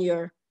only when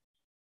you're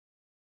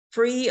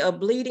free of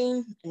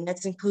bleeding, and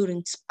that's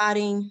including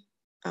spotting.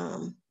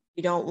 You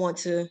don't want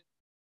to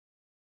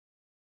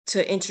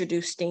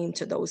introduce steam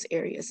to those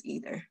areas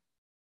either.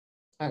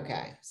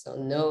 Okay, so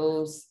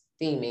no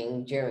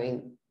steaming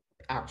during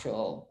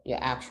your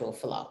actual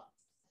flow.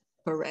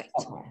 Correct.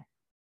 Okay.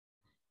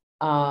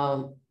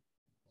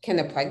 Can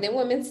a pregnant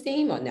woman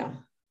steam or no?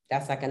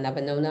 That's like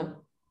another no-no?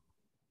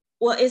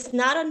 Well, it's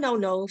not a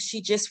no-no.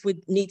 She just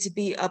would need to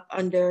be up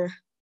under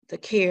the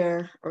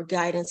care or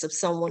guidance of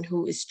someone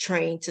who is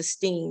trained to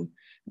steam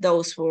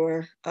those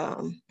for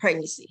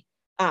pregnancy.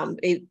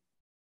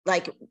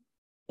 Like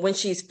when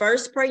she's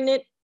first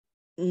pregnant,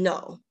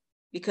 no,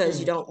 because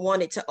you don't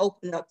want it to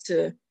open up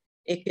to,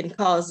 it can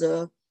cause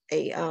a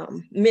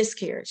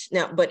miscarriage.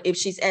 Now, but if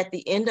she's at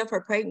the end of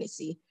her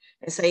pregnancy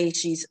and say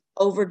she's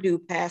overdue,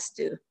 past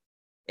due,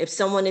 if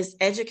someone is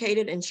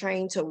educated and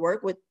trained to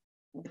work with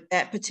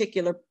that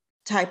particular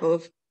type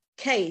of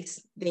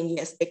case, then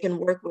yes, they can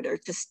work with her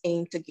to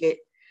steam to get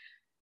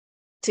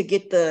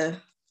the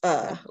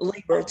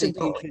labor to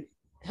go.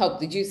 Help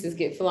the juices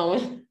get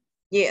flowing.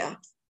 Yeah.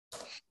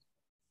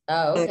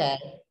 Oh, okay.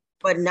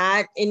 But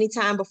not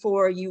anytime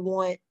before you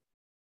want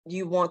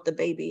the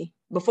baby,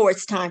 before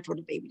it's time for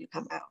the baby to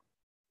come out.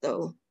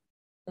 So.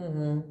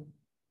 Mm-hmm.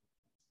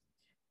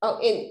 Oh,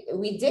 and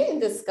we didn't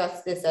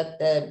discuss this at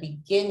the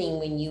beginning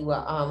when you were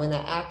when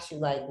I asked you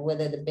like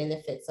what are the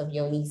benefits of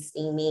yoni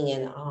steaming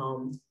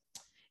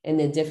and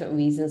the different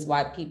reasons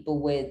why people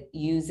would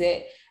use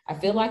it. I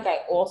feel like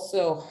I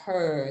also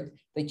heard,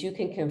 but you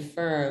can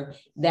confirm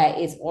that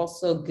it's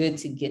also good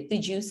to get the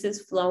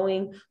juices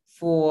flowing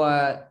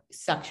for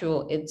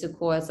sexual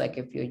intercourse, like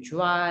if you're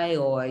dry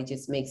or it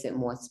just makes it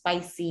more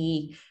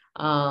spicy.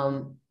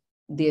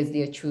 There's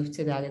there truth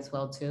to that as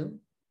well too?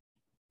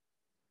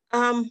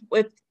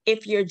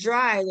 If you're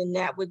dry, then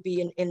that would be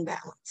an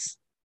imbalance.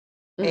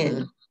 Mm-hmm.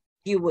 And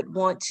you would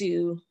want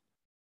to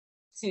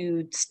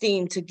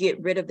steam to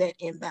get rid of that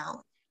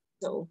imbalance.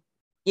 So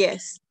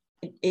yes,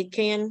 it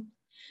can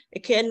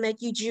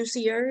make you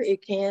juicier.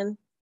 It can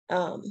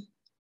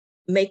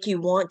make you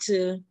want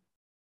to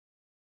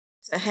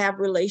have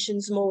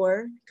relations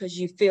more because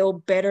you feel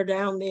better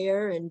down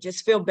there and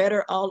just feel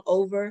better all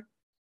over.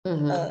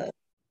 Mm-hmm.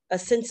 A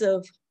sense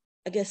of,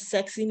 I guess,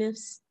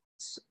 sexiness,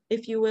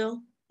 if you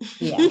will.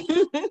 Yeah.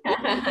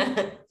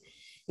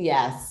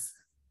 Yes.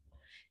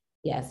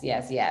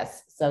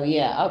 So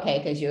yeah, okay,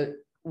 because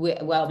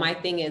well, my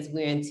thing is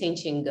where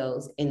intention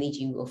goes,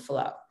 energy will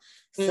flow.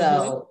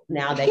 So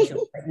now that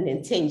you're putting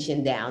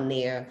intention down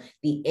there,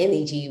 the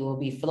energy will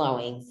be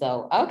flowing.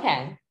 So,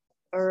 okay.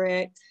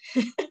 Correct.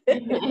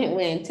 Where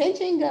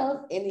intention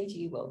goes,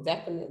 energy will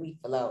definitely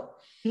flow.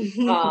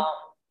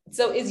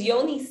 So is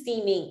yoni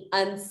steaming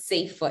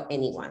unsafe for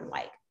anyone?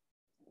 Like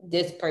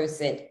this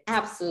person,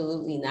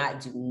 absolutely not.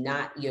 Do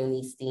not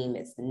yoni steam.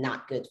 It's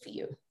not good for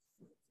you.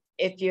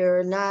 If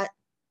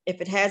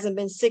it hasn't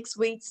been 6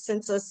 weeks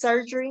since a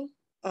surgery,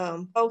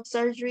 post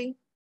surgery,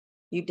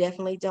 you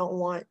definitely don't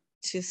want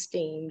to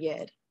steam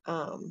yet.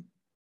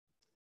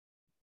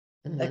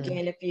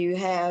 Again, if you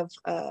have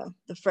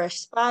the fresh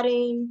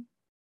spotting,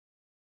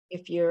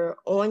 if you're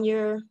on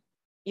your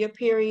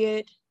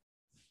period,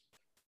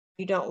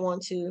 you don't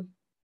want to,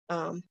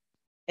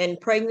 and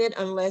pregnant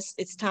unless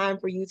it's time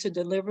for you to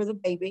deliver the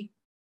baby,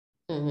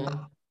 and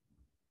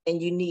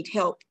you need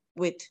help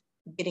with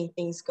getting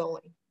things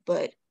going.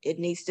 But it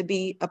needs to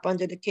be up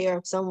under the care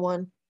of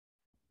someone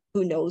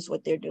who knows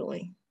what they're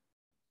doing.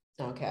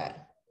 Okay.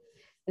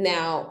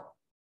 Now,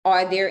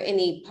 are there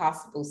any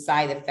possible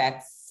side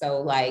effects?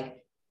 So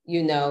like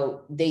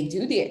they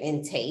do their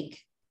intake,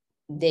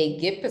 they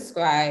get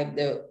prescribed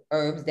the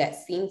herbs that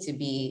seem to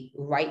be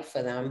right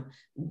for them,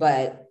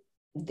 but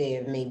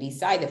there may be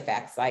side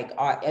effects. Like,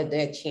 are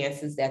there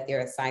chances that there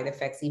are side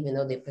effects, even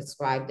though they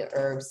prescribe the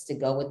herbs to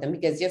go with them?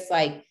 Because just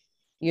like,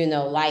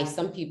 life,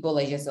 some people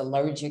are just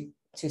allergic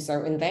to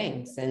certain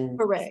things, and,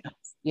 Correct.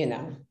 you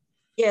know.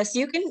 Yes,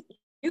 you can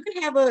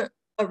have a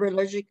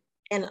allergic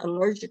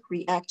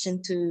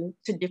reaction to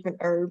different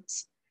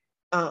herbs.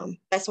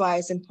 That's why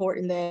it's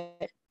important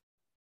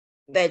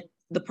that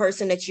the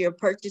person that you're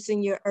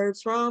purchasing your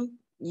herbs from,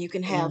 you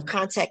can have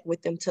contact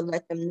with them to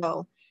let them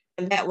know.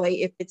 And that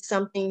way, if it's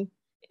something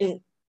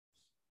that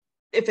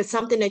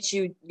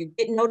you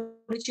didn't know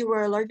that you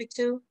were allergic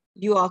to,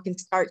 you all can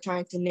start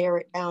trying to narrow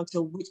it down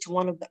to which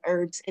one of the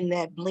herbs in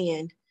that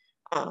blend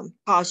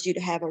caused you to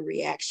have a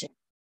reaction.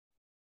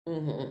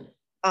 Mm-hmm.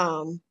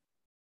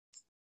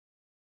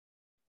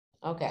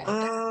 Okay.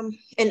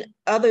 And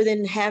other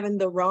than having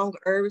the wrong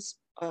herbs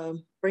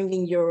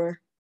bringing your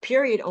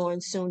period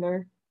on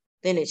sooner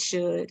than it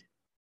should,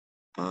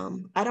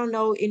 I don't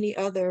know any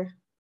other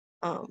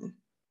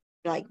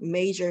like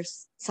major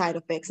side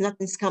effects.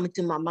 Nothing's coming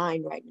to my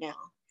mind right now.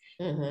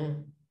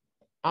 Mm-hmm.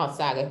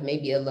 Outside of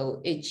maybe a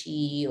little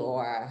itchy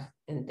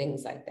and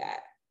things like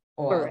that.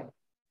 Correct.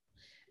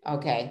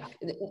 Okay.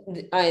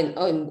 And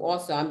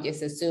also, I'm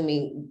just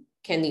assuming,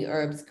 can the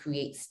herbs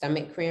create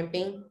stomach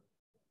cramping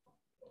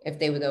if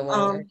they were the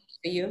wrong herbs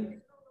for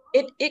you?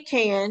 It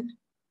can.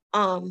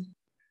 And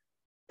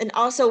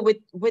also with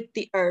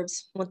the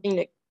herbs, one thing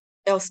that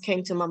else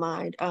came to my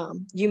mind,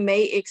 you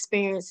may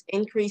experience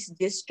increased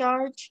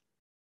discharge.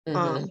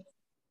 Mm-hmm.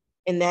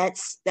 And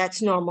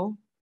that's normal.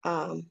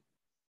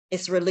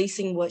 It's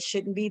releasing what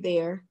shouldn't be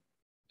there.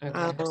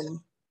 Okay.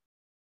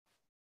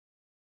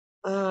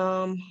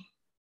 I'm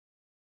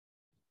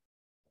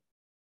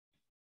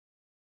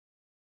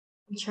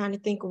trying to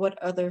think of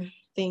what other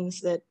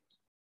things that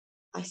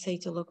I say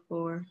to look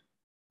for.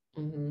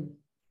 Mm-hmm.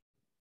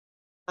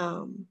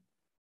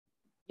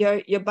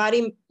 Your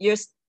body,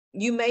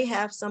 you may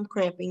have some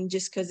cramping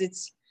just because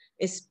it's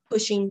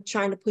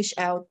trying to push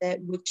out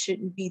that which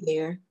shouldn't be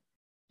there.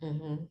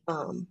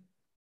 Mm-hmm.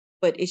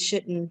 But it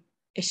shouldn't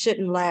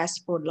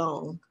last for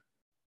long.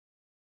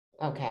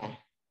 Okay.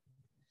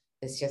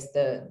 It's just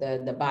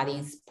the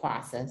body's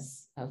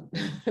process of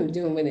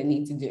doing what it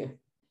needs to do.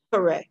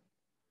 Correct.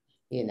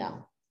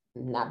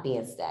 Not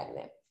being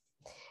stagnant.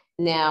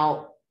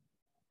 Now,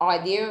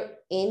 are there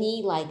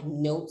any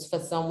notes for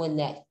someone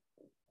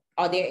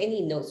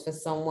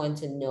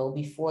to know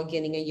before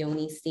getting a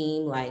yoni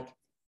steam? Like,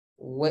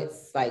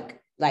 what's I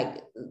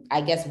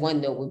guess one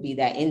note would be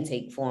that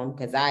intake form,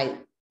 because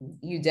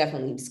you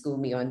definitely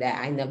schooled me on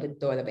that. I never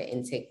thought of an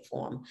intake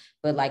form,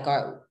 but let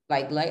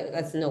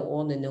us know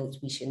all the notes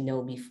we should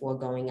know before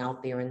going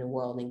out there in the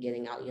world and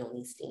getting out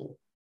yoni steam.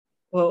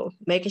 Well,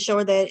 making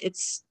sure that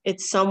it's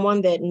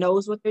someone that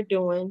knows what they're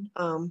doing.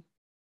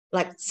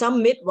 Like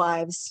some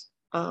midwives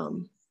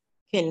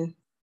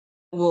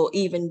will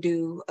even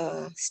do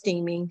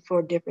steaming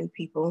for different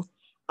people,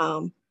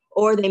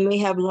 or they may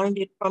have learned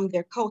it from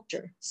their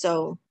culture.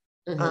 So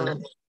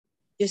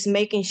just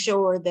making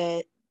sure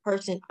that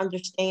person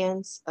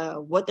understands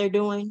what they're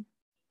doing,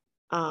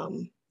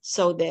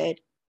 so that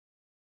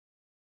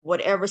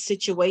whatever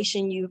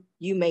situation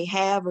you may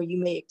have or you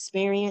may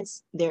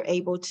experience, they're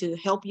able to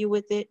help you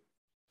with it,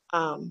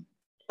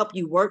 help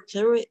you work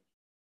through it.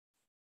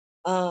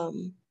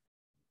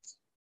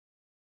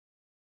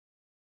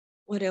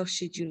 What else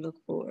should you look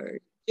for?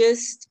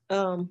 Just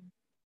a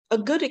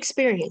good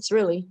experience,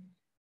 really.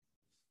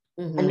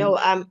 I know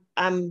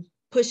I'm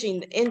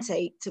pushing the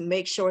intake to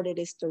make sure that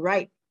it's the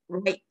right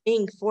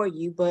thing for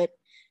you, but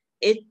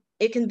it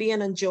can be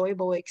an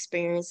enjoyable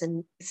experience,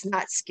 and it's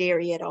not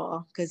scary at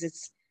all because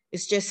it's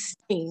just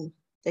steam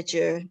that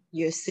you're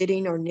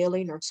sitting or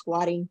kneeling or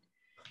squatting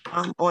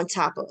on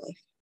top of.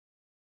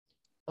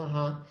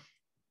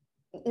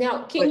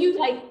 Now, can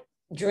you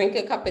drink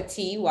a cup of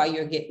tea while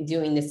you're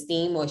doing the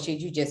steam, or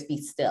should you just be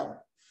still?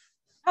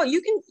 Oh,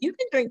 you can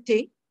drink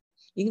tea.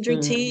 You can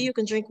drink tea. You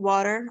can drink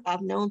water.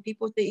 I've known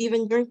people to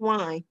even drink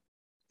wine.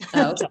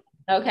 Oh,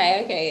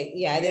 okay.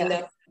 Yeah, I didn't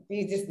know.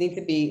 You just need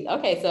to be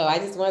okay. So I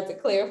just wanted to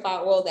clarify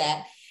all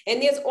that.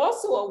 And there's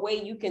also a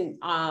way you can,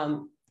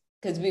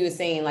 because we were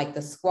saying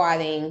the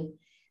squatting,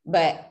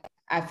 but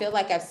I feel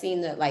like I've seen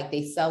that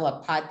they sell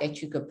a pot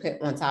that you could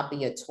put on top of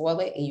your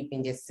toilet, and you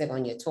can just sit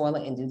on your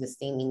toilet and do the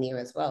steaming there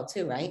as well,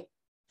 too, right?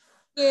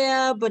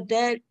 Yeah, but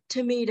that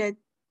to me, that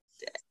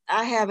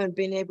I haven't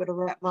been able to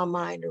wrap my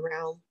mind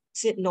around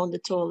sitting on the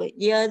toilet.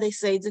 Yeah, they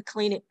say to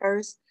clean it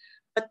first,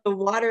 but the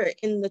water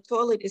in the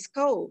toilet is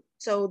cold.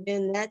 So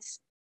then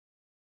that's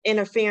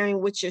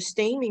interfering with your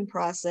steaming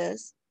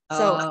process.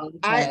 So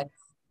Okay.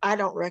 I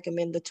don't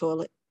recommend the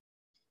toilet.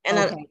 And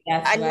Okay, I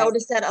that's right.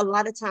 noticed that a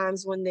lot of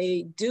times when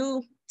they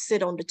do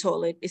sit on the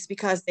toilet, it's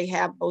because they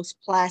have those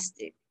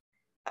plastic,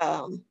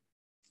 I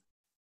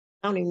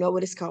don't even know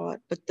what it's called,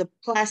 but the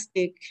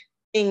plastic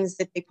things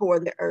that they pour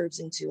the herbs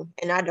into.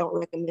 And I don't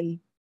recommend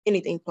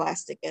anything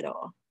plastic at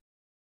all.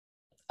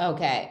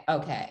 Okay.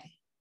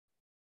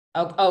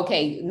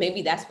 Okay,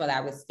 maybe that's what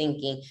I was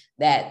thinking,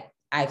 that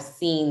I've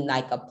seen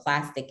like a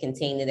plastic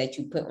container that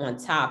you put on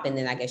top, and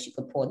then I guess you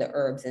could pour the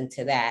herbs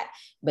into that.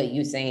 But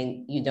you're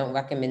saying you don't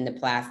recommend the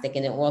plastic.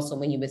 And then also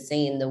when you were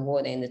saying the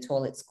water in the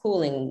toilet's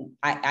cooling,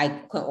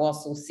 I could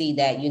also see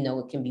that,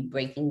 it can be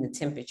breaking the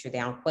temperature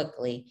down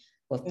quickly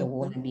with the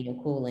water being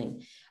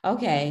cooling.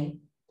 Okay.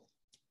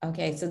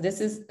 Okay, so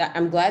this is,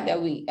 I'm glad that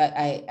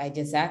I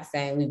just asked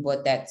that and we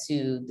brought that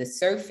to the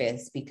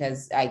surface,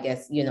 because I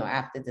guess,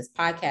 after this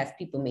podcast,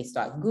 people may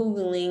start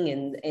Googling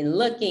and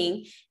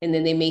looking, and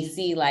then they may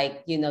see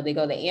like, they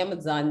go to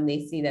Amazon and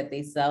they see that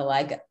they sell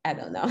like, I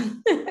don't know.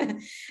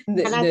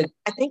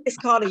 I think it's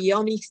called a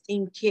Yoni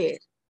Steam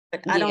Kit,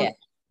 but Yeah.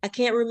 I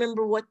can't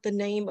remember what the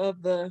name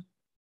of the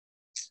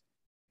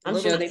I'm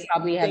sure they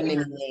probably have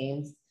many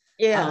names.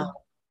 Yeah.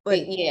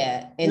 But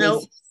yeah. And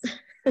no.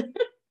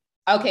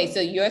 Okay, so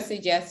your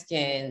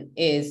suggestion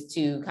is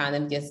to kind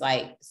of just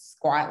like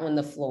squat on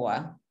the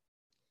floor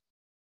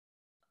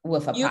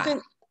with a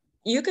pot.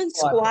 You can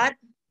squat.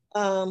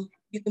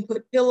 You can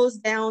put pillows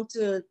down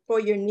for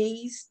your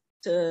knees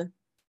to,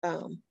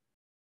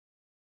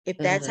 if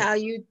that's how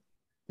you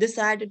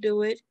decide to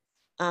do it.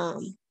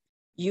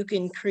 You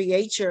can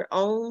create your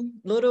own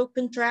little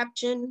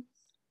contraption.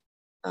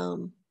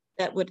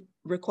 That would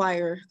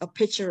require a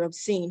picture of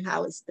seeing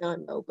how it's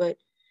done though. But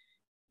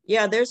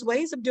yeah, there's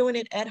ways of doing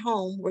it at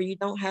home where you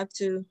don't have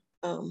to,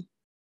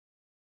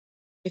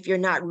 if you're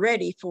not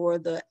ready for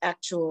the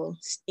actual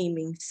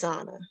steaming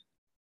sauna.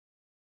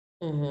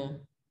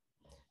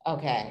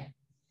 Okay.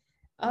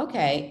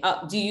 Okay.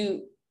 Do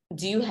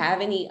you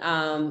have any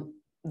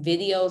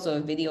videos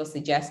or video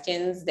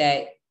suggestions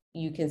that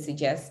you can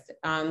suggest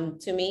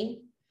to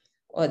me,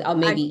 or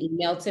maybe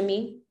email to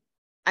me?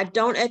 I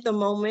don't at the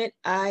moment.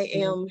 I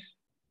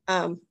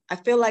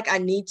feel like I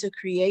need to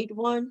create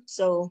one.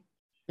 So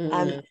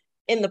I'm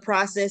in the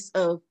process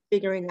of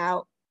figuring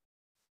out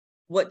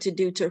what to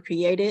do to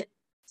create it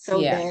so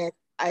that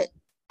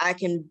I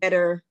can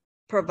better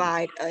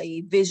provide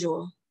a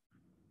visual.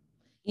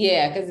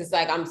 Yeah, because it's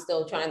like I'm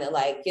still trying to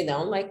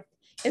I'm like,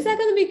 is that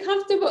going to be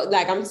comfortable?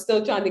 Like I'm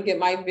still trying to get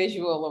my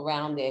visual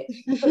around it.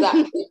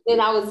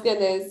 And I was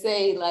gonna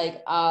say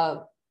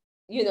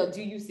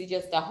do you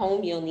suggest a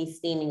home yoni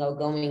steaming or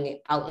going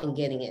out and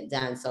getting it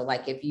done? So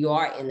like if you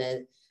are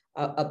in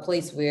a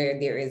place where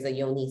there is a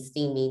yoni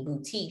steaming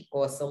boutique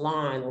or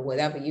salon or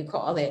whatever you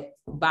call it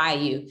by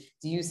you,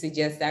 do you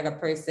suggest that a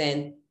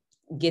person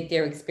get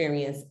their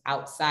experience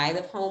outside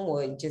of home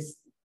or just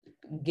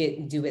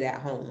do it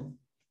at home?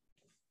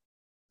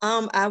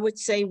 I would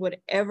say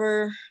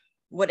whatever's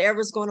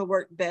going to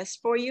work best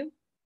for you.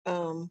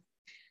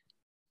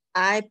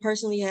 I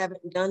personally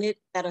haven't done it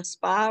at a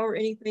spa or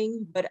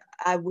anything, but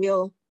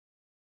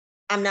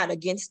I'm not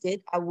against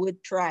it. I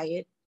would try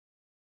it.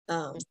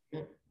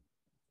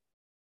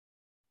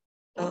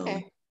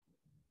 Okay.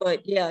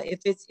 But yeah,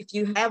 if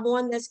you have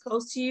one that's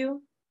close to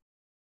you,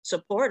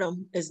 support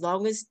them as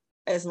long as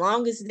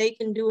they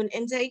can do an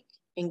intake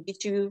and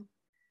get you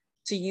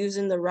to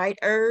using the right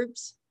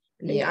herbs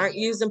and they aren't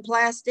using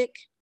plastic.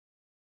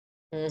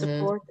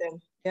 Support them.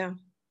 Yeah.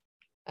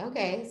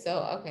 Okay.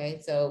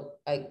 So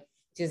like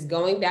just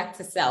going back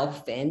to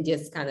self and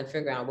just kind of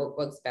figure out what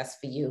works best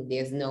for you.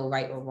 There's no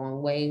right or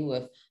wrong way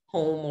with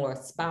home or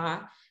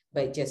spa,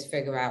 but just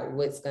figure out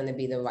what's going to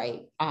be the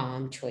right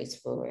choice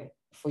for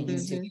you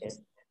to do.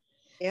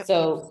 Yep.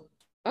 So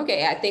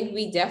okay, I think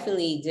we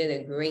definitely did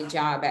a great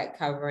job at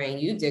covering,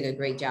 you did a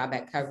great job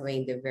at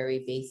covering the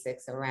very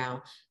basics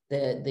around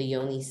the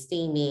yoni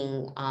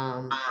steaming.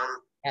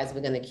 As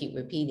we're going to keep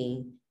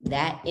repeating,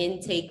 that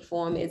intake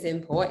form is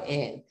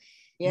important.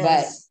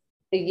 Yes.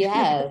 But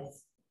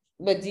yes.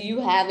 But do you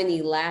have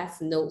any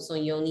last notes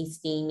on yoni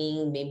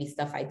steaming? Maybe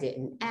stuff I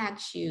didn't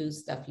ask you,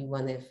 stuff you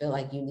want to feel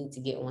like you need to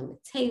get on the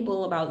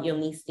table about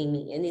yoni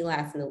steaming? Any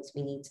last notes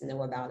we need to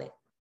know about it?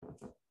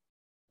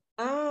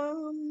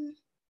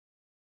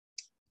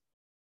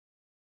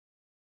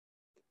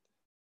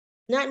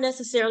 Not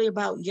necessarily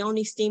about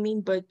yoni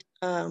steaming, but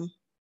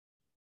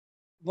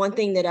one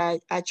thing that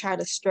I try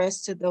to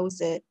stress to those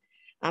that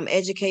I'm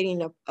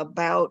educating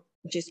about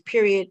just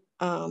period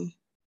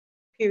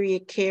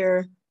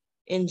care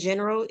in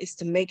general is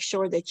to make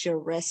sure that you're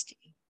resting,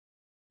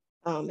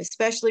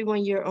 especially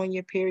when you're on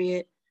your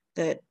period.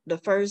 That the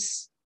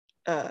first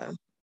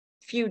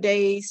few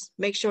days,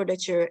 make sure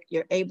that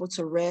you're able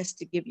to rest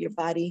to give your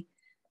body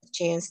a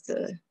chance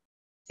to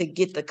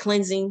get the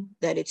cleansing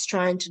that it's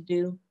trying to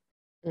do,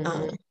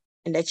 and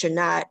that you're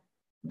not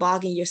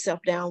bogging yourself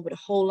down with a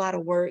whole lot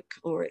of work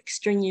or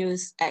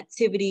extraneous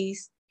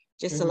activities.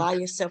 Just allow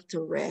yourself to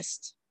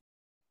rest.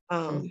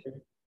 Now,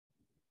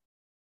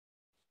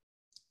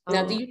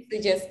 do you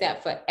suggest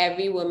that for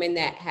every woman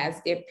that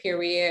has their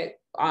period,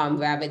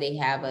 rather they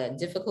have a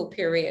difficult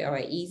period or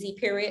an easy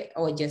period,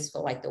 or just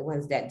for like the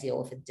ones that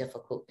deal with a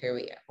difficult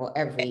period, or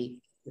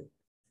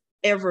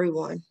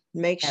everyone?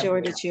 Make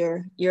sure that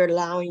you're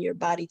allowing your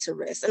body to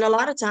rest. And a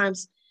lot of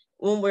times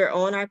when we're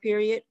on our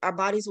period, our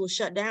bodies will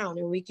shut down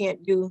and we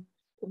can't do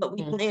what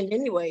we planned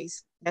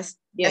anyways. That's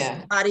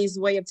the body's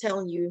way of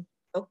telling you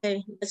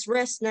okay, let's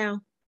rest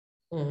now.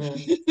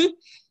 Mm-hmm.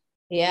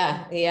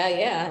 Yeah,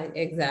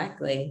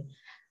 exactly.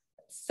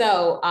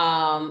 So,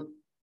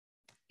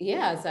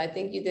 yeah, so I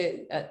think you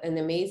did an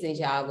amazing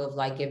job of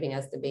like giving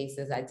us the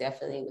basis. I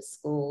definitely was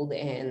schooled,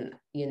 and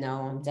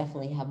I'm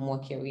definitely have more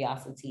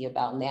curiosity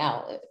about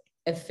now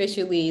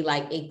officially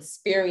like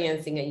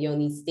experiencing a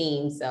yoni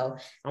steam. So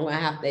I'm gonna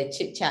have to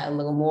chit chat a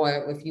little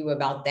more with you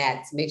about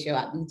that to make sure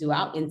we do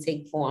our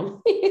intake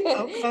form.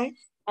 Okay.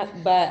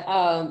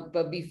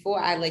 But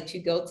before I let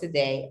you go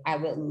today, I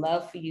would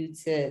love for you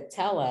to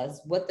tell us,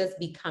 what does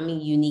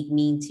becoming unique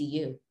mean to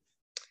you?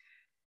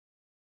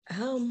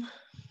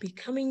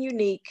 Becoming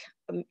unique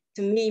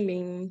to me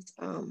means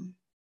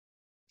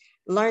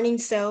learning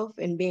self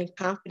and being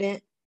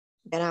confident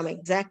that I'm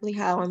exactly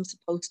how I'm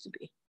supposed to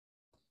be.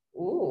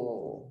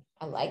 Ooh,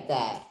 I like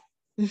that.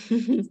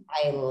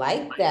 I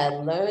like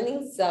that.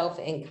 Learning self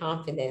and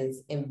confidence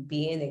and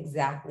being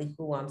exactly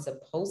who I'm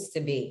supposed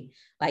to be.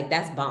 Like,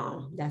 that's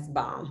bomb. That's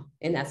bomb.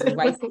 And that's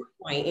right to the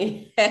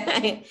point.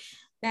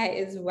 That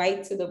is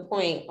right to the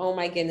point. Oh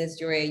my goodness,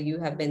 Joya, you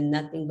have been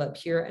nothing but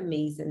pure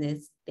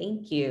amazingness.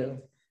 Thank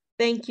you.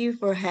 Thank you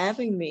for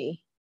having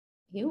me.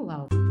 You're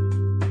welcome.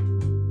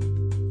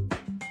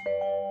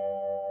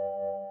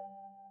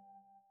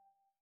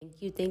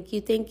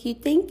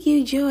 Thank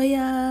you,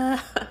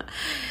 Joya.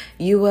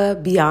 You were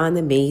beyond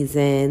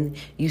amazing.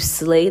 You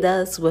slayed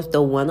us with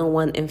the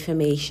one-on-one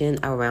information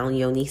around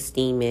yoni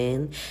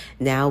steaming.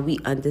 Now we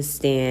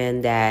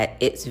understand that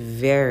it's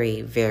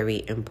very,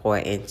 very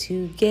important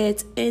to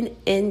get an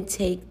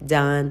intake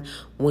done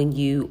when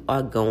you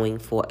are going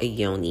for a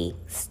yoni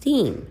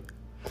steam.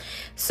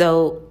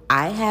 So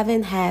I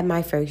haven't had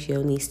my first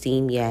yoni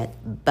steam yet,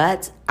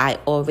 but I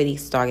already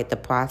started the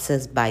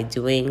process by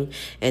doing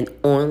an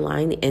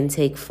online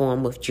intake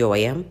form with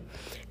Joya,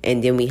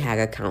 and then we had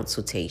a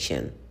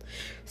consultation.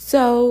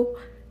 So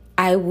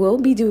I will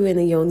be doing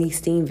a yoni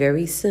steam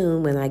very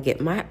soon when I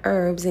get my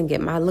herbs and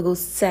get my little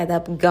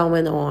setup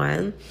going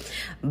on.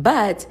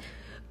 But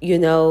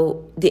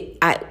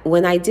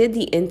when I did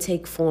the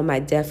intake form, I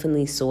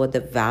definitely saw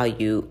the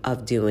value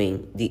of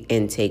doing the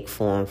intake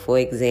form. For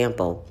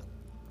example,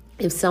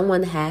 if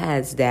someone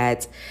has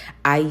that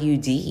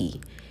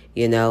IUD,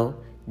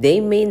 they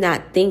may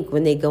not think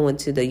when they go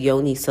into the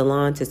yoni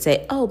salon to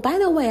say, oh, by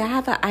the way, I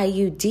have an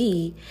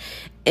IUD.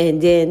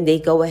 And then they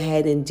go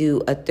ahead and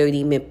do a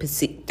 30-minute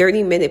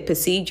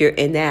procedure.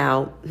 And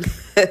now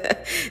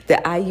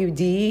the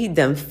IUD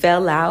done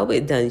fell out.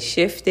 It done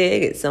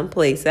shifted. It's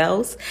someplace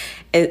else.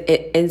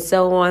 And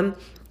so on.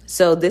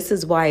 So this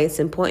is why it's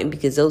important,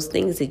 because those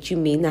things that you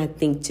may not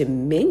think to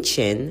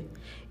mention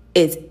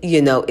is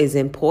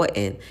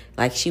important.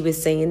 Like she was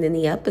saying in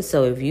the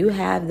episode, if you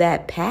have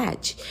that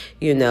patch,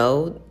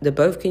 the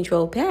birth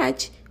control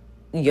patch,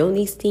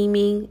 yoni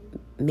steaming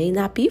may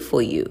not be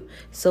for you.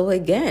 So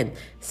again,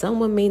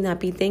 someone may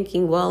not be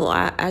thinking, well,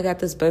 I got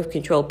this birth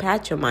control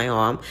patch on my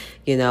arm,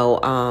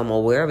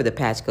 or wherever the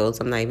patch goes,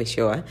 I'm not even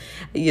sure,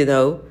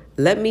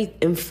 let me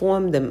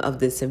inform them of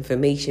this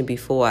information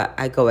before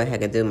I go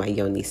ahead and do my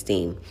yoni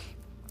steam.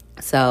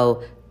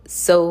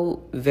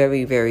 So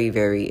very, very,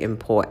 very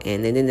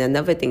important. And then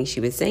another thing she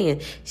was saying,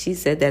 she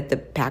said that the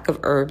pack of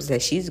herbs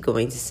that she's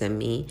going to send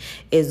me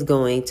is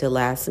going to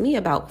last me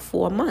about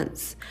 4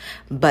 months.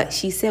 But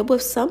she said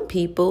with some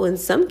people, in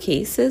some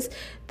cases,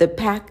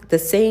 the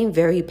same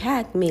very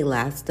pack may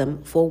last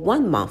them for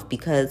 1 month,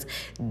 because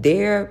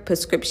their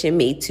prescription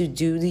made to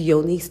do the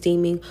yoni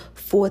steaming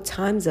 4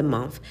 times a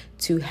month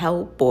to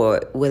help or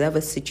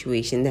whatever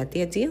situation that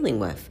they're dealing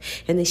with.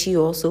 And then she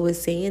also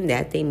was saying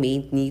that they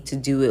may need to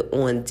do it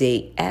on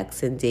day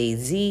X and day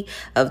Z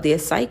of their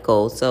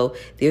cycle. So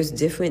there's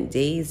different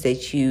days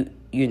that you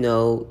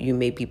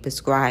may be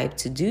prescribed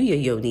to do your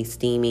yoni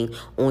steaming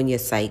on your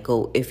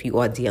cycle if you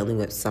are dealing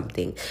with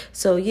something.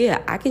 So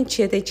yeah, I can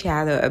chitter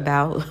chatter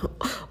about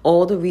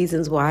all the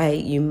reasons why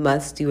you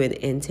must do an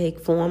intake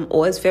form,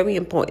 or it's very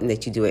important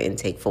that you do an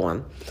intake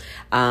form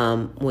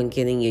when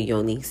getting your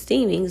yoni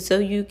steaming, so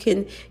you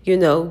can,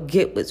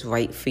 get what's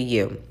right for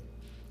you.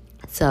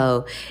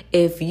 So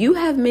if you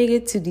have made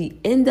it to the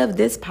end of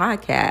this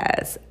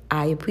podcast,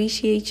 I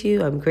appreciate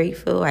you. I'm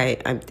grateful.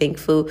 I'm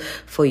thankful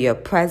for your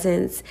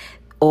presence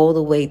all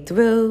the way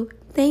through.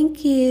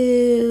 Thank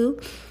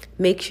you.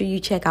 Make sure you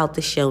check out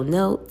the show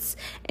notes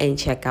and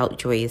check out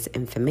Joya's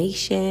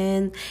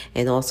information,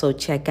 and also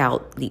check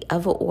out the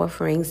other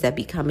offerings that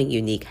Becoming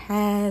Unique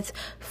has,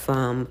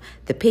 from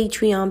the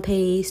Patreon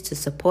page to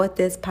support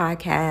this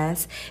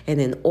podcast,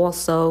 and then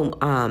also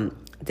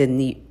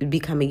the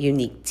Becoming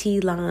Unique tea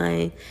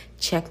line.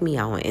 Check me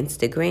out on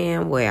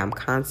Instagram, where I'm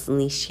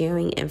constantly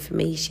sharing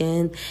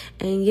information.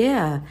 And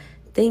yeah,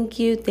 thank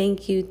you.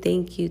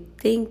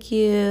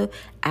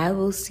 I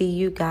will see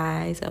you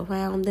guys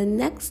around the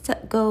next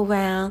go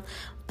round.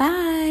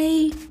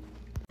 Bye.